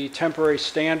Emergency Temporary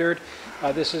Standard.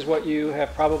 This is what you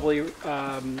have probably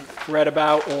read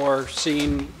about or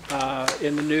seen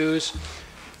in the news.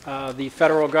 The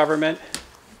federal government,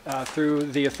 through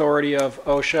the authority of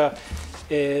OSHA,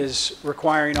 is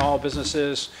requiring all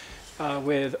businesses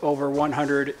with over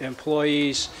 100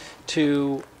 employees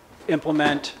to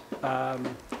implement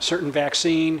certain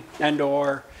vaccine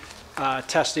and/or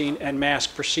testing and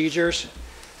mask procedures.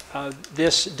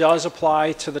 This does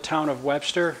apply to the town of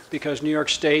Webster because New York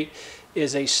State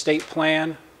is a state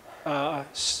plan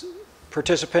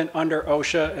participant under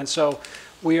OSHA, and so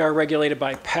we are regulated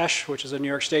by PESH, which is a New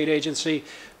York State agency,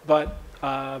 but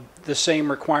the same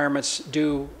requirements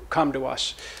do come to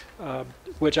us,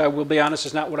 which I will be honest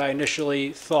is not what I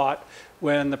initially thought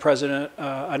when the president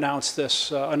announced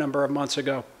this a number of months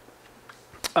ago.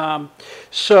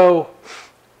 So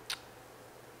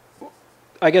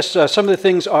I guess some of the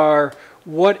things are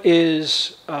what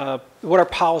are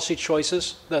policy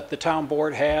choices that the town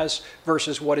board has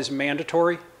versus what is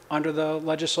mandatory under the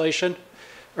legislation,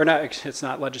 or not, it's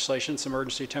not legislation, it's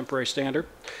emergency temporary standard.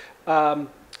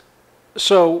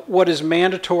 So what is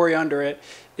mandatory under it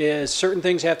is certain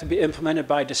things have to be implemented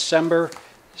by December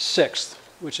 6th,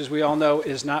 which, as we all know,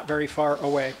 is not very far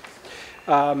away.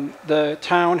 The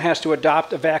town has to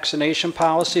adopt a vaccination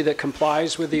policy that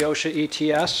complies with the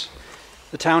OSHA ETS.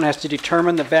 The town has to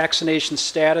determine the vaccination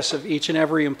status of each and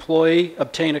every employee,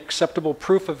 obtain acceptable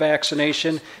proof of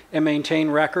vaccination, and maintain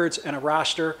records and a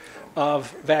roster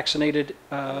of vaccinated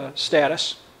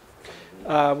status.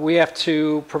 We have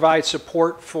to provide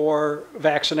support for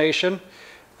vaccination.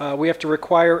 We have to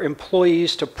require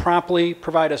employees to promptly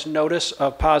provide us notice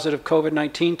of positive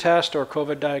COVID-19 test or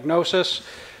COVID diagnosis.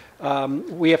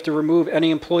 We have to remove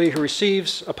any employee who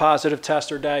receives a positive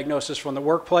test or diagnosis from the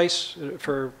workplace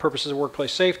for purposes of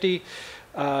workplace safety.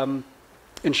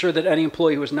 Ensure that any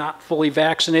employee who is not fully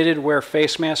vaccinated wear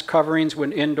face mask coverings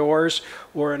when indoors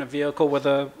or in a vehicle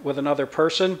with another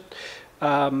person.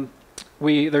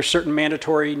 There's certain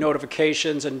mandatory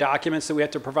notifications and documents that we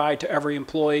have to provide to every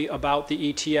employee about the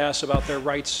ETS, about their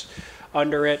rights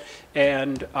under it,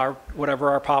 and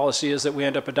whatever our policy is that we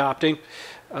end up adopting.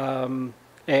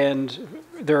 And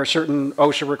there are certain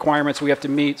OSHA requirements we have to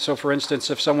meet. So for instance,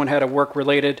 if someone had a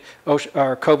work-related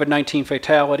COVID-19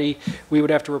 fatality, we would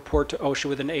have to report to OSHA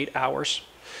within 8 hours.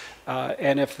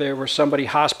 And if there were somebody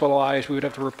hospitalized, we would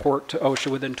have to report to OSHA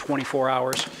within 24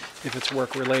 hours if it's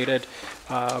work-related.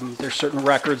 There's certain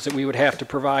records that we would have to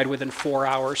provide within 4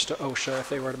 hours to OSHA if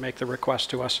they were to make the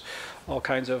request to us. All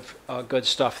kinds of good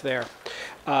stuff there.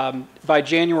 By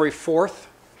January 4th,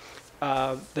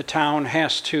 the town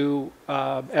has to,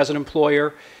 as an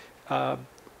employer,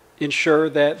 ensure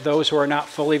that those who are not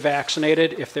fully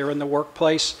vaccinated, if they're in the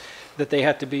workplace, that they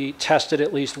have to be tested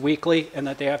at least weekly and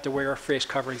that they have to wear face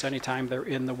coverings anytime they're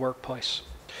in the workplace.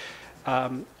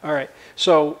 All right,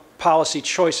 so policy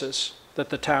choices that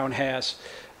the town has.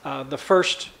 The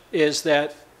first is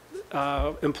that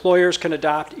employers can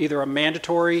adopt either a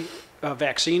mandatory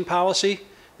vaccine policy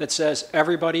that says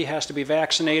everybody has to be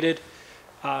vaccinated,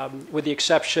 with the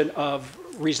exception of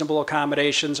reasonable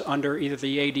accommodations under either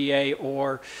the ADA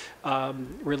or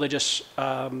religious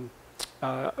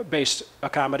based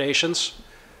accommodations,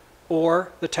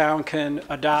 or the town can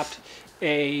adopt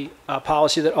a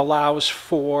policy that allows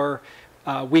for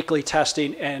weekly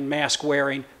testing and mask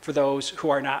wearing for those who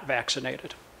are not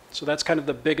vaccinated. So that's kind of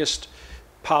the biggest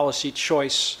policy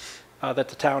choice that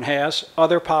the town has.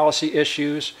 Other policy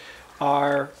issues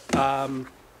are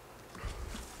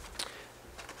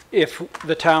if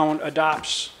the town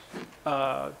adopts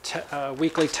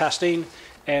weekly testing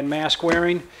and mask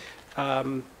wearing,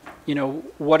 you know,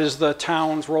 what is the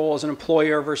town's role as an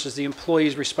employer versus the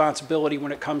employee's responsibility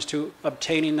when it comes to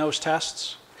obtaining those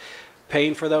tests,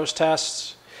 paying for those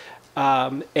tests,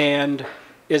 and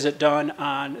is it done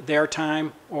on their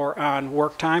time or on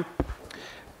work time?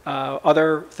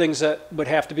 Other things that would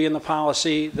have to be in the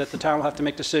policy that the town will have to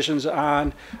make decisions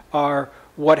on are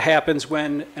what happens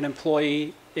when an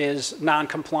employee is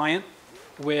non-compliant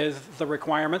with the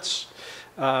requirements.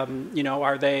 You know,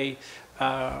 are they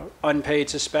unpaid,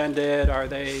 suspended? Are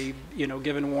they, you know,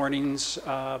 given warnings?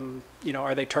 You know,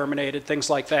 are they terminated? Things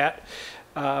like that.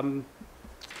 And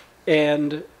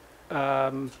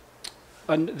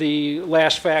the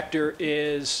last factor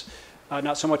is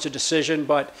not so much a decision,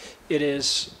 but it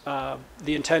is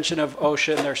the intention of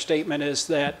OSHA and their statement is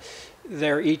that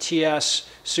their ETS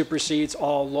supersedes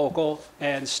all local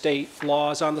and state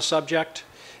laws on the subject,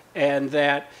 and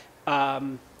that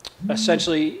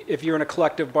essentially, if you're in a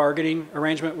collective bargaining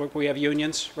arrangement, we have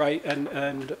unions, right?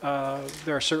 And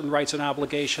there are certain rights and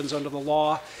obligations under the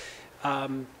law.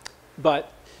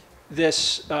 But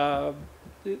this has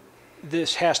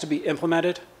to be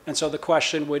implemented. And so the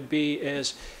question would be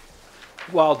is,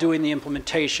 while doing the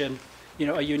implementation, you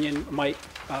know, a union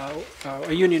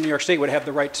in New York State would have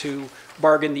the right to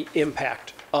bargain the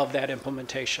impact of that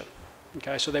implementation.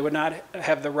 Okay, so they would not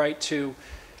have the right to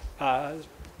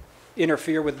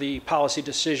interfere with the policy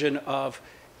decision of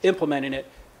implementing it,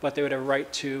 but they would have a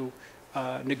right to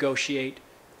negotiate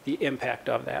the impact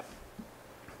of that.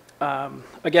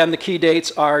 Again, the key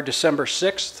dates are December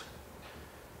 6th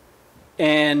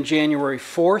and January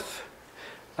 4th.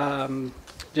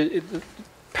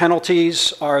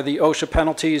 Penalties are the OSHA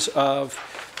penalties of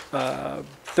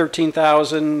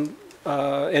 $13,000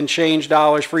 and change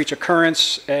dollars for each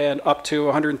occurrence, and up to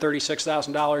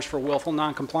 $136,000 for willful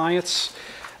noncompliance.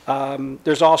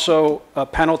 There's also a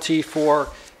penalty for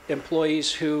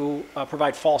employees who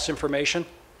provide false information.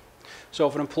 So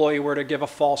if an employee were to give a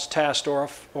false test or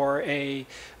a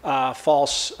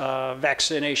false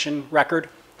vaccination record,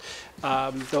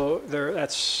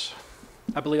 that's,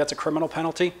 I believe that's a criminal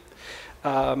penalty.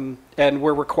 And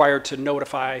we're required to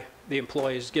notify the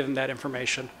employees, give them that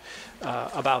information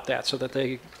about that, so that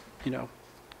they, you know,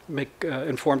 make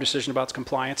informed decision about its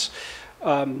compliance.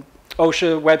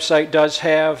 OSHA website does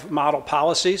have model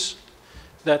policies,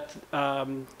 that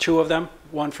two of them,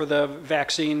 one for the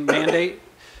vaccine mandate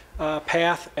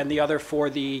path, and the other for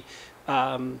the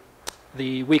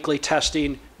weekly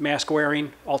testing mask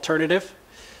wearing alternative.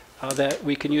 That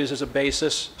we can use as a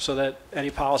basis so that any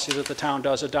policy that the town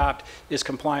does adopt is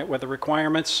compliant with the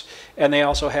requirements. And they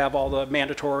also have all the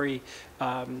mandatory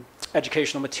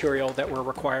educational material that we're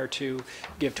required to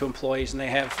give to employees. And they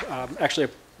have actually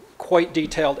a quite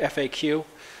detailed FAQ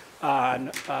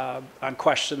on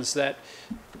questions that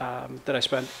I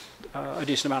spent a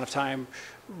decent amount of time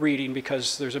reading,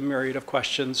 because there's a myriad of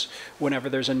questions whenever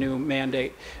there's a new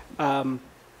mandate.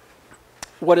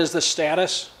 What is the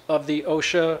status of the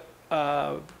OSHA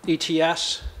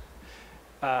ETS?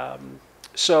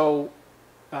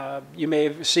 You may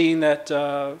have seen that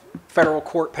federal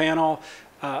court panel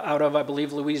out of, I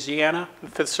believe, Louisiana. The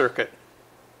Fifth Circuit.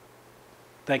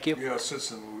 Thank you. Yeah, it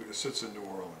sits in New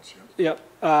Orleans. Yeah.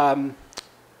 Yep.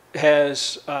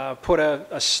 Has put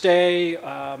a stay.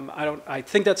 I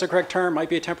think that's a correct term. Might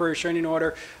be a temporary restraining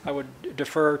order. I would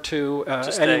defer to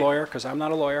any lawyer, because I'm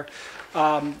not a lawyer.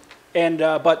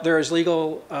 But there is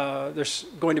there's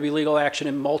going to be legal action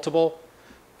in multiple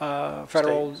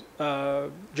federal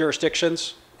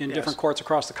jurisdictions in different courts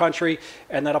across the country,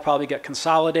 and that'll probably get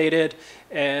consolidated,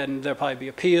 and there'll probably be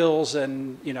appeals,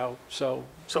 and so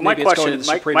my maybe it's going to the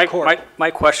Supreme Court.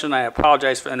 My question, I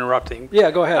apologize for interrupting.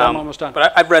 Yeah, go ahead. I'm almost done.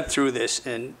 But I've read through this,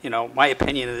 and my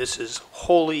opinion of this is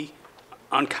wholly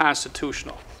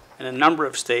unconstitutional. In a number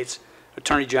of states,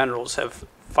 attorney generals have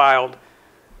filed,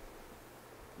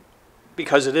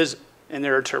 because it is, in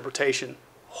their interpretation,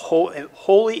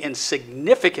 wholly and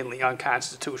significantly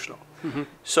unconstitutional. Mm-hmm.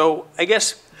 So I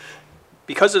guess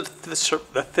because of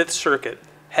the Fifth Circuit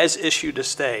has issued a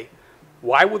stay,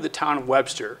 why would the town of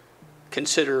Webster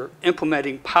consider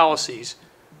implementing policies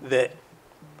that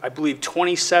I believe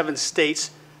 27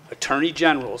 states' attorney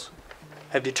generals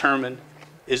have determined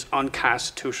is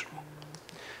unconstitutional?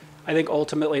 I think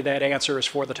ultimately that answer is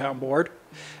for the town board.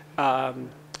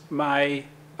 My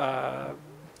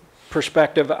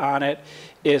perspective on it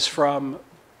is from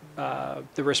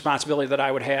the responsibility that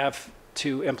I would have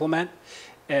to implement.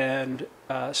 And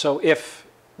so if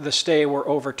the stay were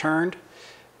overturned,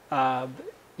 and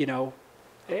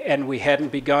we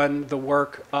hadn't begun the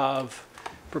work of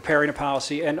preparing a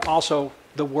policy, and also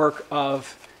the work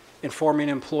of informing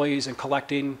employees and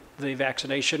collecting the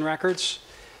vaccination records,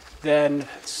 then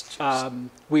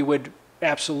we would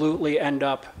absolutely end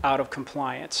up out of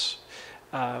compliance.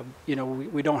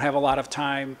 We don't have a lot of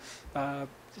time.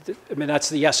 That's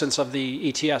the essence of the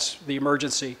ETS, the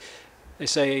emergency. They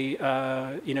say,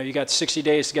 you got 60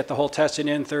 days to get the whole testing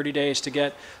in, 30 days to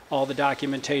get all the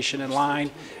documentation in line.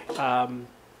 I'm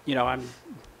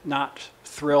not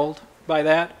thrilled by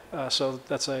that, so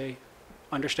that's a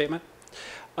understatement.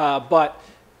 It's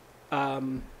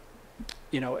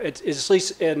at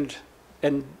least, and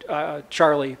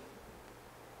Charlie,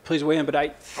 please weigh in, but I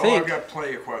think... I've got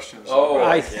plenty of questions.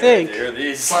 I think...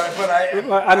 these.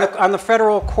 On the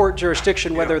federal court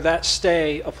jurisdiction, whether that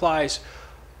stay applies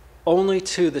only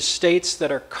to the states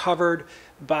that are covered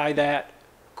by that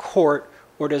court,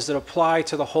 or does it apply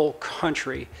to the whole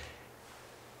country?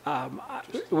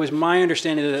 It was my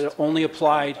understanding that it only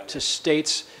applied to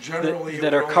states Generally, it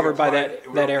that would are only covered by apply- that it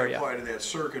would that only area. apply to that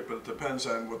circuit, but it depends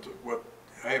on what,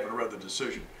 I haven't read the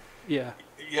decision. Yeah.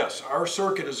 Yes, our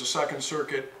circuit is a second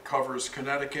circuit, covers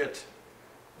Connecticut,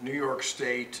 New York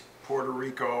State, Puerto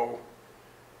Rico,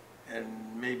 and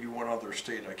maybe one other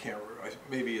state, I can't,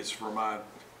 maybe it's Vermont,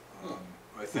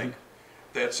 I think.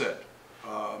 That's it.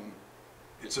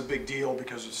 It's a big deal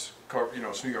because it's,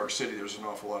 it's New York City, there's an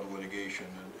awful lot of litigation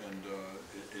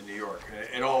in New York.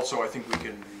 And also, I think we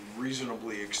can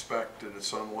reasonably expect that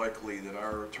it's unlikely that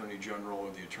our Attorney General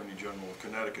or the Attorney General of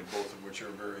Connecticut, both of which are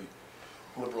very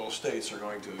liberal states, are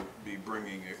going to be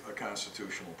bringing a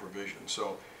constitutional provision.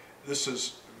 So this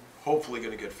is hopefully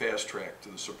going to get fast-tracked to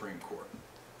the Supreme Court,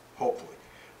 hopefully.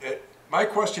 My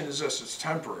question is this, it's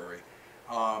temporary.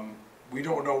 We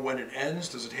don't know when it ends.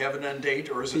 Does it have an end date,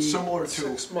 or is it similar to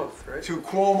 6 months, right? to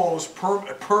Cuomo's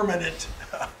permanent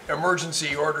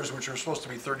emergency orders, which are supposed to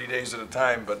be 30 days at a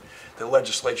time, but the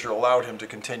legislature allowed him to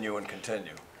continue and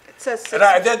continue? It says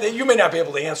And you may not be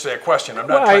able to answer that question. I'm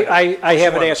not Well, trying to I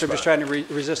have put an you on answer. the I'm just spot. trying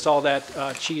to resist all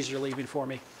that cheese you're leaving for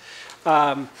me.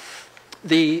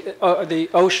 The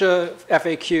OSHA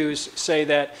FAQs say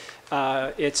that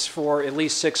it's for at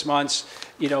least 6 months,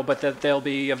 but that they'll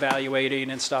be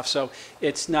evaluating and stuff. So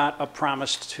it's not a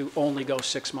promise to only go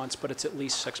 6 months, but it's at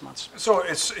least 6 months. So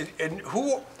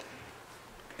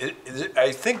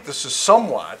I think this is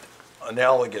somewhat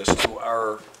analogous to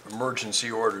our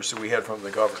emergency orders that we had from the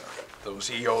governor.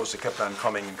 Those EOs that kept on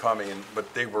coming and coming,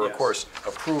 but they were, of course,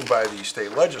 approved by the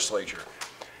state legislature.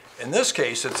 In this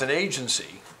case, it's an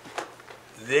agency.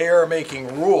 They're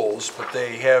making rules, but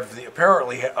they have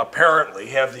apparently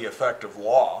have the effect of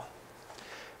law.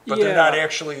 But they're not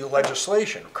actually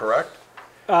legislation, correct?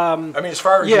 I mean, as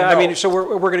far as you know. I mean, so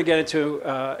we're going to get into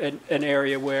an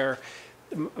area where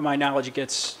my knowledge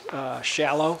gets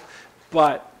shallow,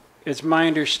 but it's my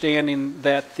understanding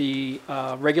that the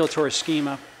regulatory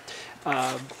schema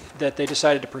that they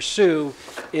decided to pursue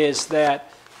is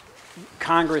that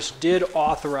Congress did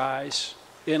authorize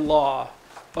in law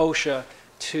OSHA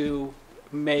to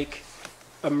make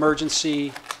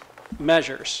emergency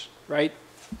measures, right?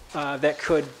 That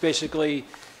could basically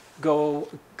go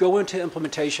into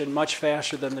implementation much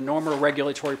faster than the normal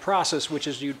regulatory process, which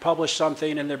is you'd publish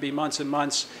something and there'd be months and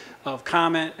months of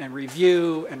comment and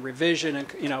review and revision,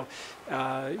 and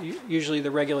usually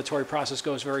the regulatory process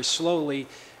goes very slowly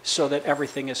so that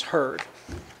everything is heard.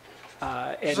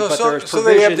 But there's So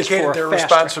they provisions abdicated for their fast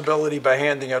track. responsibility by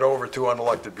handing it over to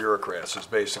unelected bureaucrats is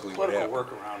basically what happened.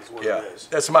 Political workaround is what Yeah, it is.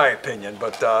 that's my opinion,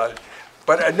 but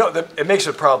I know that it makes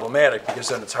it problematic because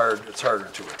then it's harder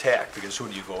to attack, because who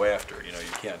do you go after? You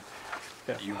can't,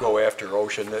 you go after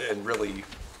OSHA and really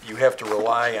you have to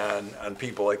rely on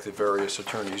people like the various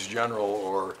attorneys general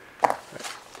or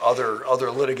other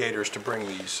litigators to bring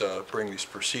these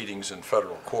proceedings in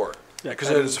federal court.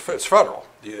 Because it's federal.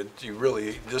 You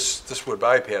really, this would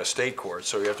bypass state court,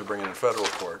 so you have to bring it in federal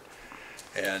court.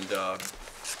 And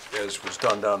as was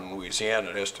done down in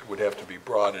Louisiana, would have to be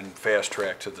brought in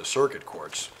fast-tracked to the circuit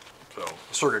courts. So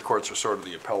the circuit courts are sort of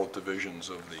the appellate divisions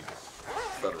of the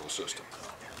federal system.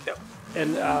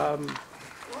 And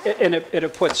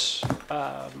it puts,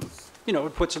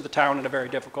 it puts the town in a very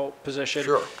difficult position.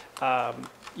 Sure.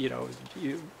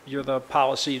 You're the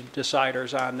policy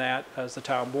deciders on that as the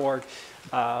town board.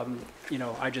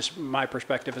 My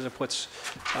perspective is it puts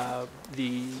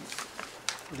the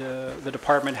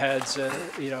department heads,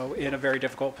 in a very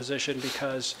difficult position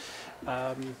because,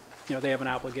 they have an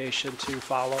obligation to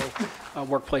follow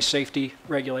workplace safety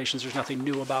regulations. There's nothing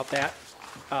new about that.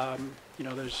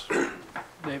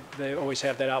 They always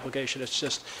have that obligation. It's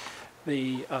just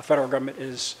the federal government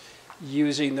is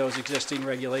using those existing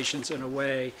regulations in a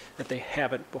way that they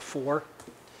haven't before.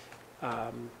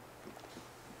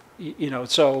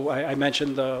 So I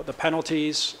mentioned the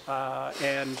penalties,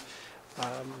 and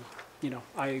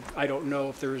I don't know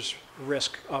if there's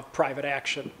risk of private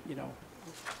action,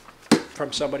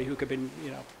 from somebody who could be,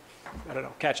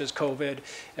 catches COVID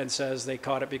and says they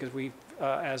caught it because we,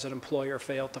 as an employer,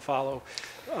 failed to follow.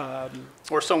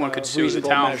 Or someone could sue the reasonable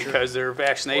town measure. because their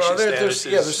vaccination Well, status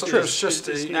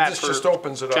this not just for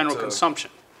opens it up general to consumption,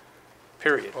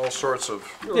 period. all sorts of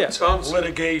Yeah. It sounds-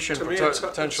 litigation, to me,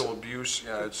 potential abuse.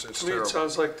 Yeah, it's To me, it terrible.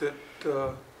 sounds like that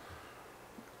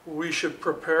we should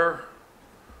prepare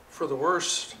for the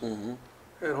worst and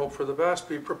hope for the best.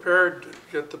 Be prepared,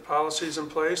 get the policies in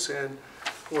place, and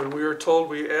when we are told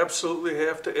we absolutely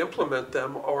have to implement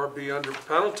them or be under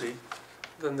penalty,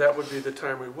 then that would be the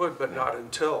time we would, but not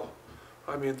until.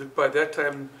 I mean, by that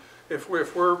time, if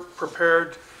we're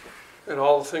prepared and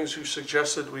all the things you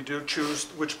suggested, we do choose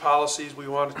which policies we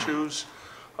want to choose.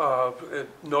 And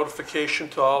notification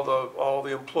to all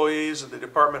the employees and the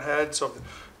department heads of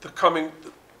the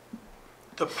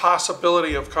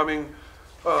possibility of coming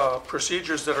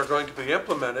procedures that are going to be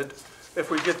implemented. If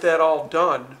we get that all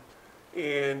done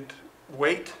and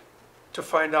wait to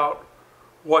find out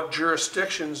what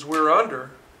jurisdictions we're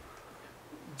under,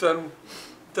 then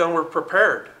we're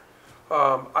prepared.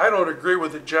 I don't agree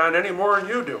with it, John, any more than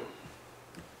you do.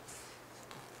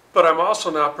 But I'm also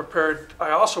not prepared, I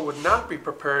also would not be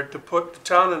prepared to put the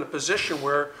town in a position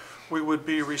where we would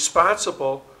be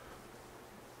responsible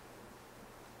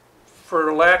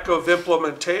for lack of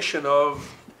implementation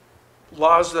of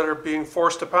laws that are being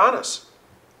forced upon us.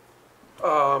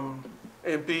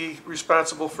 And be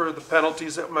responsible for the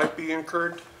penalties that might be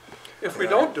incurred if we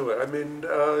don't do it. I mean,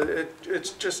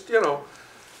 it's just, you know.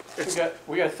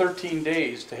 We got 13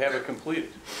 days to have it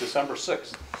completed, December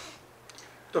 6th.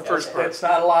 The first part. It's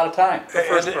not a lot of time.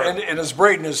 And as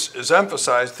Braden has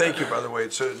emphasized, thank you, by the way,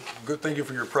 it's a good, thank you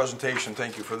for your presentation,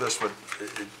 thank you for this, but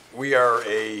we are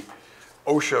a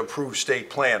OSHA-approved state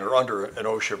plan, or under an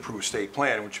OSHA-approved state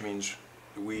plan, which means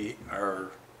we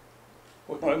are,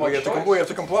 we have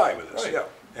to comply with this, yeah.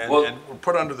 And we're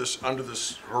put under this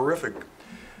horrific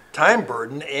time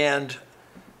burden and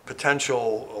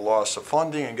potential loss of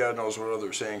funding, and God knows what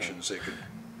other sanctions they could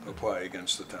apply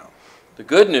against the town. The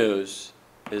good news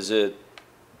is that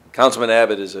Councilman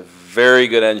Abbott is a very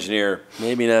good engineer,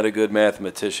 maybe not a good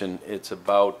mathematician. It's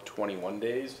about 21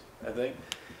 days, I think.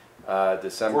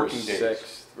 December Working days.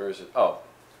 6th versus, well,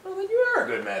 then you are a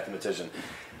good mathematician.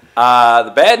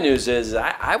 The bad news is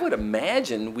I would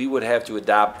imagine we would have to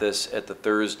adopt this at the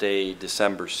Thursday,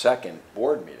 December 2nd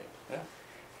board meeting.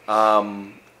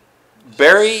 Yeah.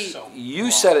 Barry, you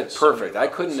said it perfect. I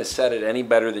couldn't have said it any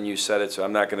better than you said it, so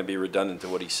I'm not going to be redundant to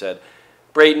what he said.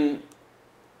 Braden,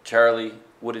 Charlie,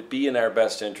 would it be in our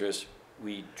best interest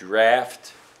we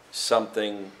draft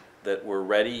something that we're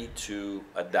ready to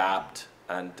adopt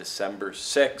on December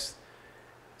 6th?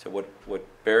 So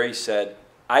what Barry said,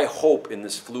 I hope in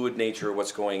this fluid nature of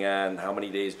what's going on, how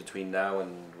many days between now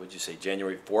and, what'd you say,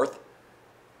 January 4th?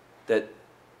 That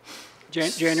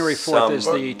January 4th is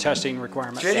the testing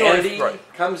requirement. Sanity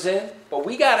comes in, but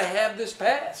we got to have this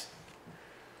passed.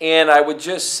 And I would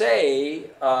just say,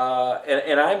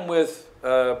 and I'm with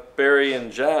Barry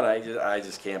and John. I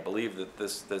just can't believe that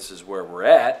this is where we're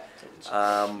at.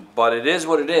 But it is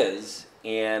what it is,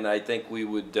 and I think we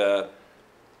would.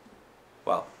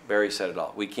 Well, Barry said it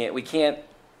all. We can't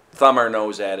thumb our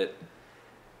nose at it.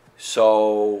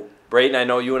 So, Braden, I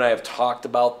know you and I have talked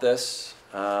about this.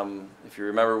 If you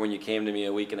remember when you came to me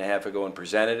a week and a half ago and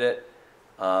presented it,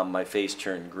 my face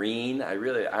turned green.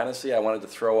 Honestly, I wanted to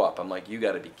throw up. I'm like, you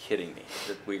got to be kidding me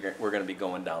that we're going to be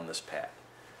going down this path.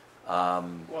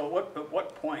 Well, at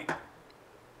what point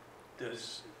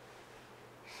does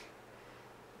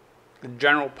the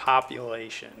general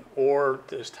population or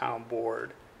this town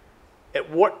board, at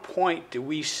what point do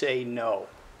we say no,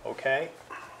 okay?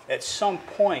 At some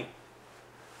point,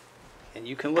 and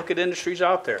you can look at industries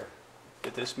out there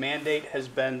that this mandate has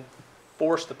been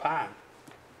forced upon,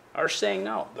 are saying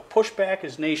no. The pushback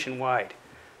is nationwide.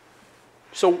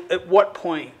 So at what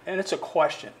point, and it's a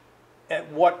question,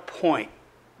 at what point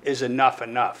is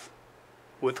enough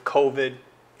with COVID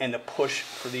and the push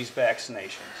for these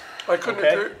vaccinations? I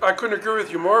couldn't agree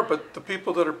with you more, but the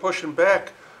people that are pushing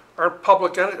back aren't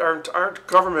aren't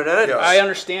government entities. I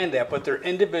understand that, but they're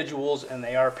individuals and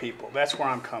they are people. That's where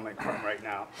I'm coming from right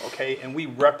now, okay? And we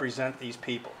represent these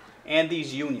people and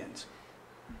these unions.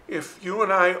 If you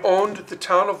and I owned the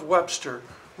town of Webster,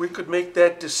 we could make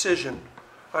that decision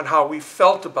on how we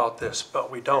felt about this,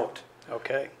 but we don't.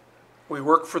 Okay. We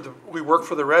work for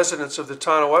the residents of the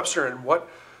town of Webster, and what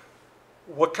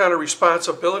kind of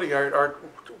responsibility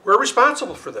we're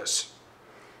responsible for this,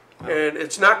 and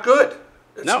it's not good.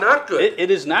 It's not good.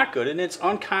 It is not good, and it's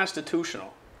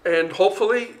unconstitutional. And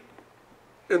hopefully,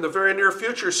 in the very near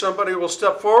future, somebody will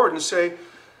step forward and say,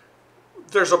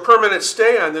 "There's a permanent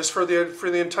stay on this for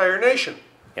the entire nation."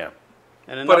 Yeah.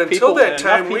 And but until that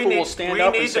time, we need will stand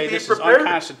up and say this is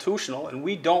unconstitutional, and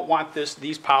we don't want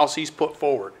these policies put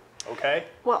forward. Okay?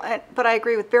 Well, but I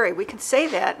agree with Barry. We can say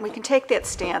that, and we can take that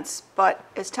stance, but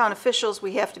as town officials,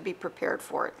 we have to be prepared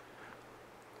for it.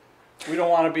 We don't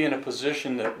want to be in a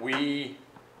position that we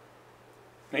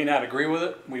may not agree with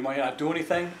it, we might not do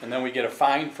anything, and then we get a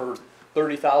fine for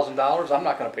 $30,000. I'm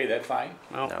not going to pay that fine.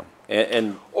 No.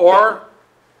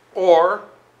 Or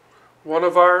one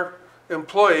of our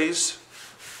employees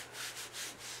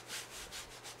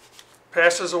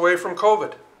passes away from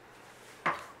COVID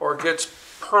or gets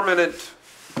permanent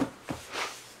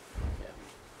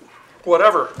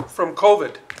whatever from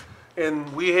COVID,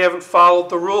 and we haven't followed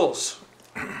the rules.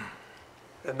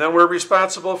 And then we're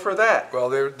responsible for that. Well,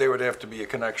 they would have to be a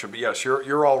connection, but yes,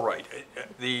 you're all right.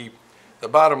 The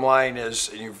bottom line is,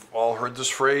 and you've all heard this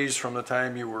phrase from the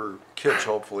time you were kids,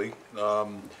 hopefully,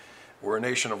 we're a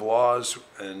nation of laws,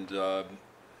 and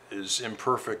as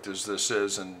imperfect as this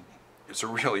is, and it's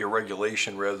really a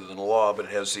regulation rather than a law, but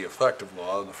it has the effect of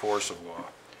law and the force of law.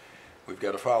 We've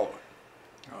got to follow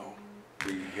it. You know,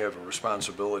 we have a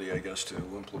responsibility, I guess, to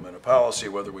implement a policy,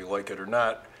 whether we like it or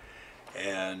not,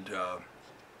 and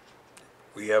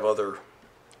we have other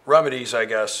remedies, I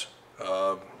guess,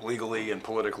 legally and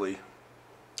politically.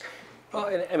 Well,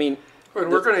 and, I mean, And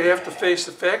we're going to have to face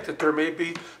the fact that there may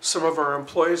be some of our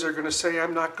employees are going to say,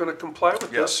 I'm not going to comply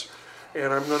with this,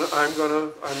 and I'm going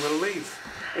to leave.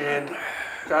 And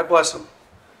God bless them.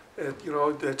 You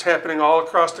know, it's happening all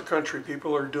across the country.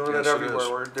 People are doing Yes, it it everywhere. is.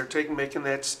 Where they're making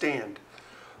that stand.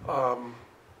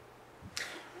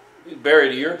 Barry,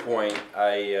 to your point,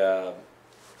 I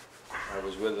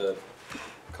was with a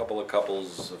couple of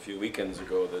couples a few weekends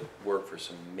ago that work for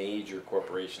some major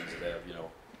corporations that have,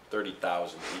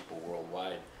 30,000 people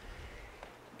worldwide.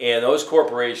 And those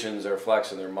corporations are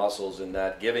flexing their muscles and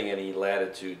not giving any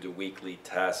latitude to weekly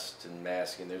tests and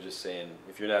masking. They're just saying,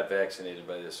 if you're not vaccinated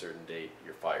by this certain date,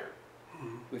 you're fired.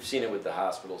 We've seen it with the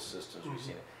hospital systems, we've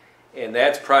seen it. And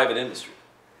that's private industry.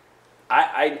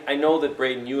 I know that,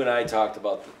 Braden, you and I talked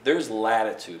about, there's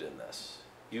latitude in this.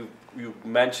 You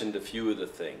mentioned a few of the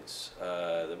things.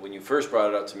 That when you first brought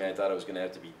it up to me, I thought it was going to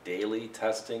have to be daily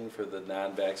testing for the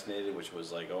non-vaccinated, which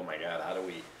was like, oh my God, how do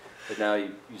we? But now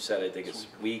you said I think it's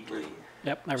weekly.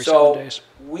 Yep, every So 7 days.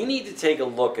 we need to take a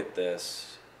look at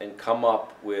this and come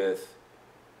up with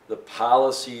the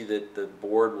policy that the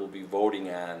board will be voting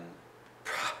on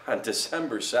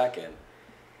December 2nd.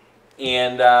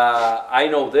 And I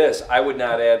know this, I would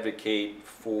not advocate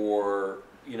for,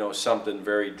 something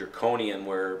very draconian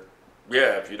where,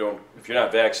 yeah, if you're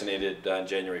not vaccinated on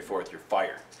January 4th, you're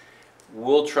fired.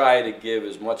 We'll try to give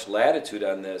as much latitude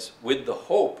on this with the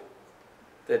hope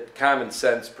that common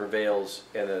sense prevails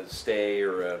and a stay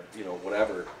or a,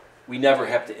 whatever. We never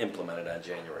have to implement it on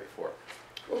January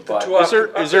 4th. But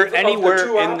Is there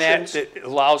anywhere in that that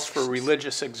allows for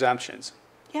religious exemptions?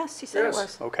 Yes, he said it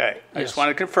was. Okay, I Yes. just want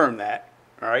to confirm that,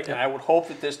 all right? Yep. And I would hope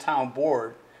that this town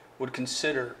board would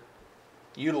consider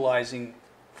utilizing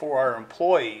for our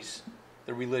employees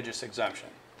the religious exemption.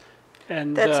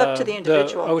 And That's up to the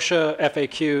individual. OSHA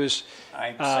FAQs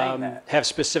I'm saying that. have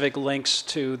specific links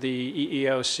to the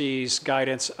EEOC's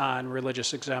guidance on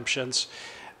religious exemptions.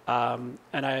 And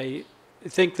I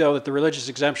think, though, that the religious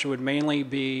exemption would mainly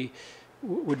be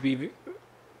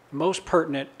most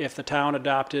pertinent if the town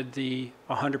adopted the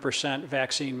 100%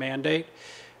 vaccine mandate,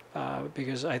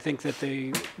 because I think that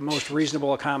the most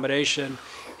reasonable accommodation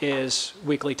is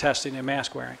weekly testing and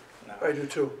mask wearing. I do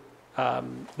too.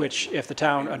 Which, if the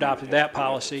town adopted that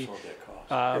policy,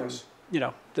 Yes.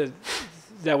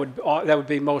 that would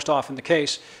be most often the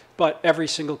case. But every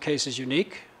single case is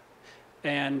unique,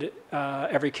 and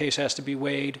every case has to be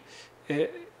weighed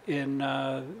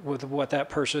with what that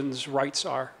person's rights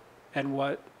are, and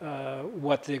what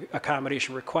the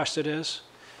accommodation requested is,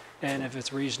 and if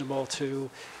it's reasonable to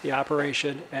the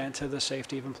operation and to the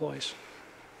safety of employees.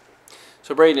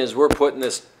 So Braden, as we're putting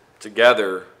this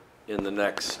together in the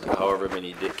next however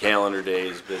many calendar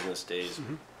days, business days,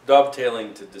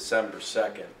 dovetailing to December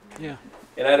 2nd. Yeah.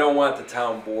 And I don't want the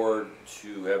town board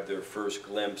to have their first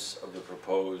glimpse of the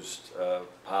proposed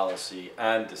policy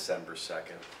on December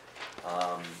 2nd.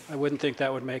 I wouldn't think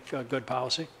that would make a good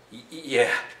policy.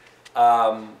 Yeah.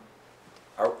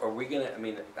 Are we gonna,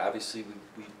 obviously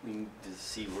we need to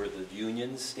see where the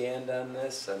unions stand on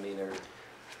this. I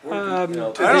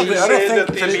don't think,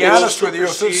 to be honest with you,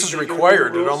 if this is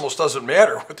required, it almost doesn't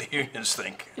matter what the unions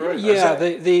think. Yeah,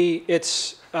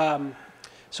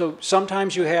 so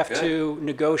sometimes you have to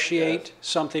negotiate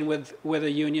something with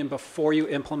a union before you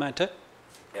implement it.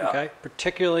 Yeah. Okay,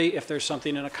 particularly if there's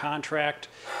something in a contract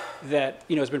that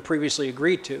has been previously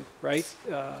agreed to, right?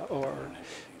 Or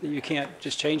you can't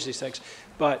just change these things.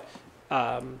 But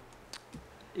I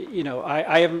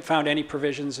haven't found any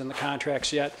provisions in the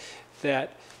contracts yet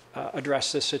that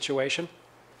address this situation.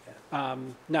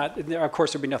 Of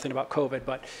course, there'd be nothing about COVID,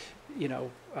 but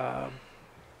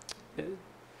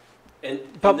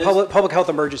public health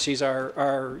emergencies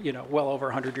are well over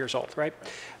 100 years old, right?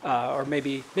 Or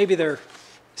maybe they're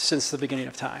since the beginning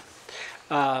of time.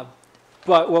 But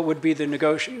what would be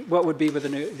with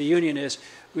the union is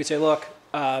we'd say, look,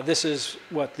 this is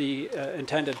what the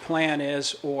intended plan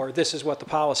is, or this is what the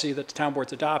policy that the town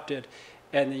board's adopted,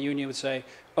 and the union would say,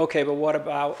 okay, but what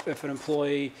about if an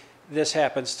employee this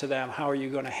happens to them, how are you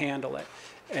going to handle it?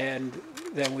 And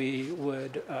then we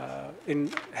would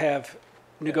have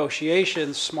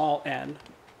negotiations, small n,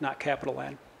 not capital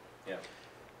N, Yeah.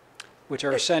 which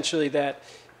are essentially that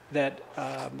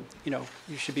you know,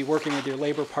 you should be working with your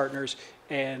labor partners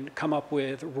and come up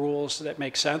with rules that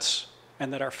make sense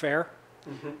and that are fair.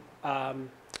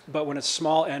 But when it's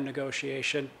small n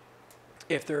negotiation,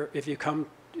 if you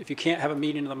can't have a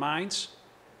meeting of the minds,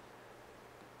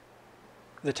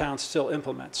 the town still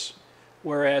implements.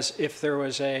 Whereas if there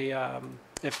was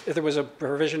if there was a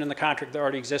provision in the contract that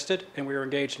already existed and we were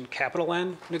engaged in capital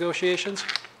N negotiations,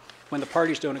 when the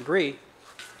parties don't agree,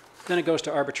 then it goes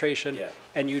to arbitration, Yeah.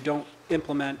 and you don't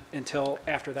implement until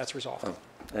after that's resolved.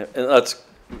 And let's,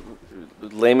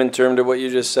 layman term to what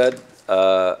you just said,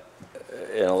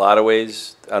 in a lot of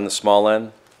ways, on the small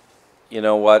end, you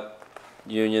know what,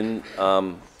 union,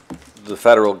 the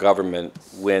federal government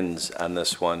wins on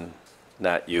this one,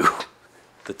 not you.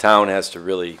 The town has to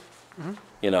really,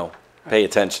 you know, pay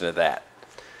attention to that.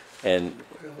 And,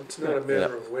 Well, it's not a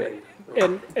matter of winning.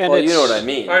 And well, you know what I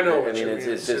mean. I know what mean, you it's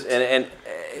mean. just, and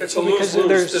It's a Because lose-lose,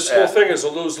 there's- this whole thing is a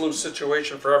lose-lose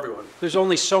situation for everyone. there's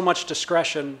only so much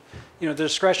discretion. You know, the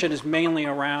discretion is mainly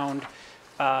around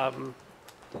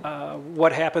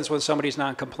what happens when somebody's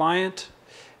non-compliant,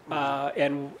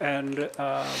 and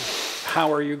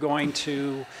how are you going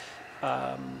to,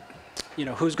 you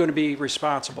know, who's going to be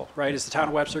responsible, right? Is the town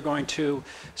of Webster going to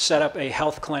set up a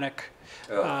health clinic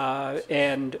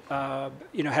and,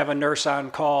 you know, have a nurse on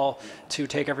call to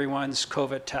take everyone's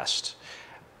COVID test?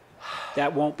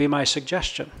 That won't be my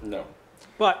suggestion. no.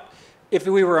 But if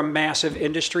we were a massive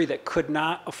industry that could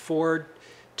not afford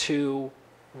to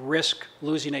risk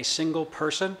losing a single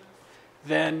person,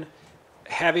 then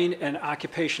having an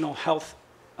occupational health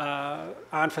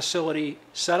on-facility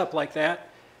setup like that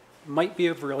might be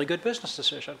a really good business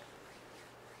decision.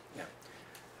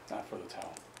 Not for the town.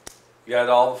 You got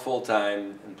all the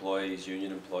full-time employees,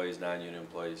 union employees, non-union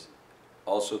employees,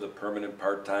 also the permanent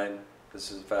part-time,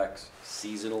 this affects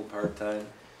seasonal part-time.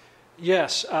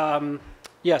 Yes,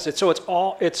 yes. So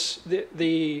it's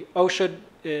the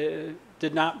OSHA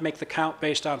did not make the count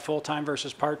based on full-time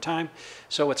versus part-time,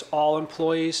 so it's all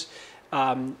employees,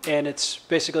 and it's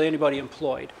basically anybody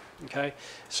employed. Okay,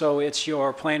 so it's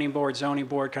your planning board, zoning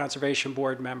board, conservation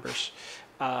board members.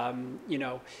 You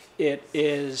know, it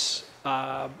is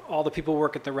all the people who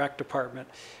work at the rec department.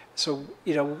 So,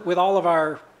 you know, with all of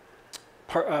our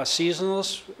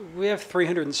seasonals, we have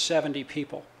 370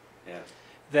 people Yeah.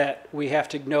 that we have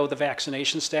to know the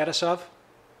vaccination status of.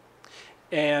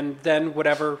 And then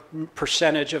whatever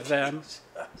percentage of them,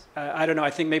 I don't know, I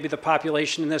think maybe the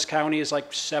population in this county is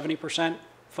like 70%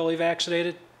 fully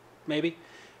vaccinated, maybe.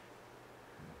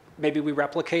 Maybe we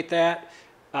replicate that.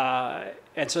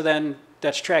 And so then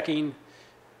that's tracking,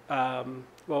 well,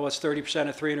 what's 30%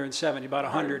 of 370, about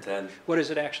 100. 110. What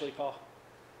is it actually, Paul?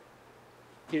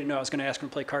 You didn't know I was going to ask him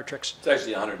to play card tricks. It's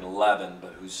actually 111,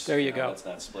 but who's, There you know, go. let's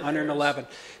not split 111.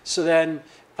 So then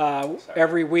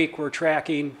every week we're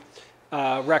tracking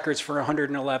records for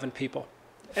 111 people.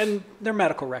 And they're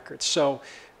medical records. So,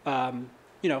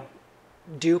 you know,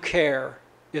 due care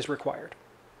is required.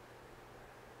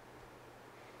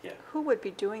 Yeah. Who would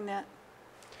be doing that?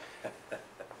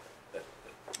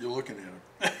 You're looking at him.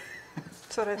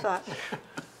 That's what I thought.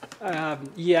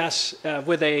 Yes,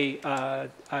 with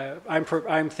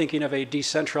I'm thinking of a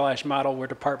decentralized model where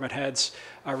department heads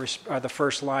are the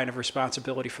first line of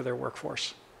responsibility for their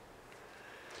workforce.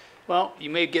 Well, you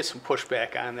may get some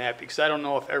pushback on that because I don't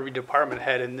know if every department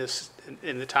head in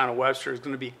the town of Webster is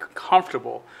going to be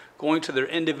comfortable going to their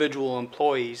individual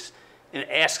employees and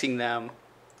asking them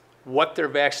what their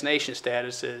vaccination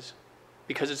status is,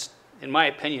 because it's, in my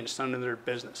opinion, it's none of their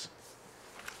business.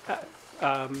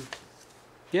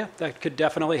 Yeah, that could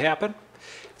definitely happen.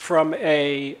 From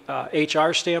a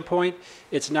HR standpoint,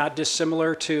 it's not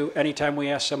dissimilar to anytime we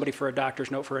ask somebody for a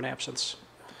doctor's note for an absence,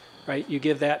 right? You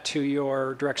give that to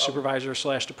your direct supervisor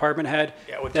 / department head.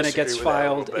 Yeah, I would then it gets disagree with that a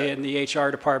little filed bit. in the HR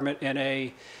department in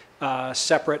a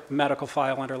separate medical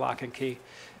file under lock and key.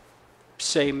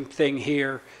 Same thing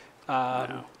here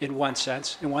No. in one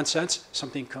sense. In one sense,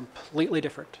 something completely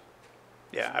different,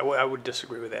 Yeah, I would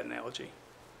disagree with that analogy.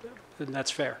 and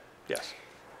that's fair. Yes.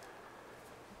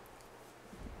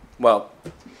 Well,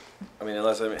 I mean,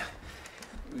 unless, I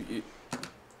mean,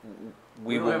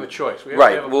 We don't have a choice. We have to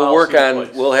right, have a we'll work policy in on,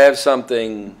 place. we'll have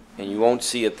something, and you won't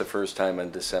see it the first time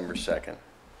on December 2nd.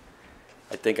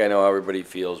 I think I know how everybody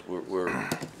feels.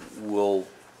 We'll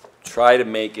try to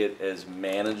make it as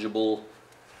manageable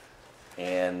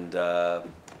and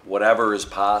whatever is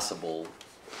possible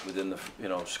within the, you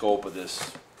know, scope of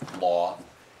this law.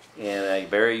 And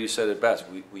Barry, you said it best.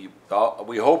 We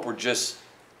hope we're just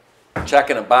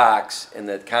checking a box and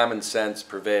that common sense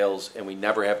prevails and we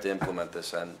never have to implement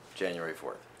this on January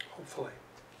 4th. Hopefully.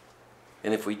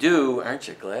 And if we do, aren't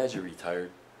you glad you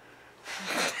retired?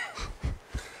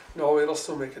 No, it'll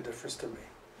still make a difference to me.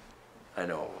 I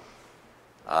know.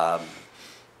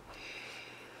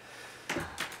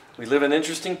 We live in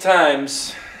interesting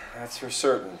times, that's for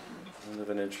certain. We live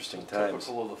in interesting times.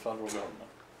 Typical of the federal government.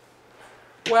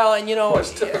 Well, and you know,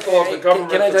 It's typical of the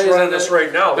government can I tell that's you running something? this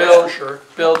right now, that's Bill, for sure.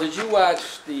 Bill, did you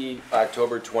watch the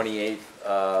October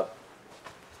 28th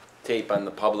tape on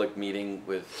the public meeting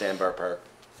with Sandbar Park?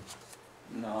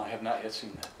 No, I have not yet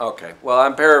seen that. Okay, well,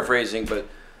 I'm paraphrasing, but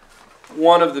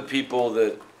one of the people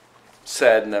that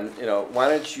said, and I'm, why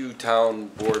don't you town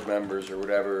board members or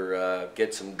whatever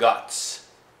get some guts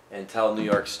and tell New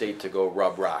York State to go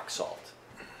rub rock salt,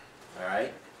 all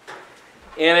right?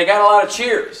 And it got a lot of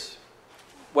cheers.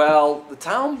 Well, the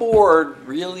town board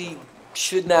really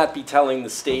should not be telling the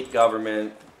state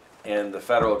government and the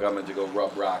federal government to go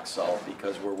rub rock salt,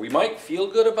 because where we might feel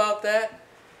good about that,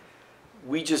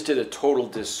 we just did a total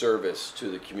disservice to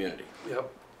the community. Yep,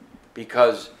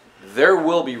 Because there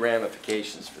will be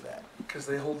ramifications for that. because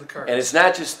they hold the cards. And it's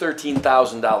not just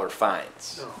 $13,000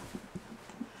 fines. No.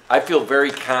 I feel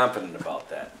very confident about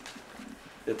that.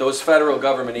 That those federal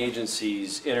government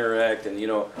agencies interact and,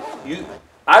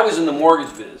 I was in the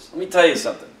mortgage biz. Let me tell you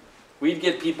something. We'd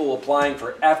get people applying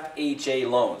for FHA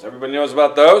loans. Everybody knows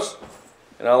about those?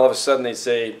 And all of a sudden they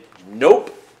say,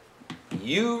 nope,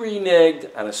 you reneged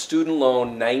on a student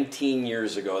loan 19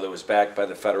 years ago that was backed by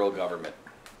the federal government.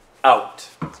 Out.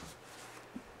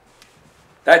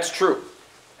 That's true.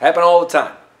 Happen all the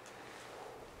time.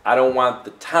 I don't want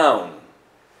the town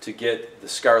to get the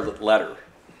scarlet letter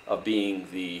of being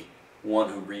the one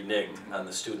who reneged on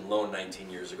the student loan 19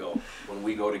 years ago when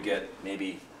we go to get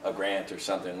maybe a grant or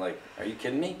something. Like, are you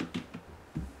kidding me?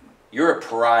 You're a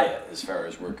pariah as far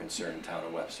as we're concerned, town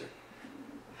of Webster.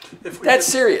 That's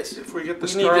serious. If we get the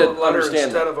We need to scarlet letter understand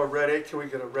instead that. of a red A, can we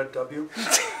get a red W?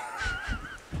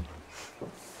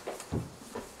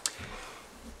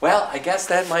 Well, I guess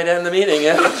that might end the meeting,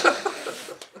 yeah?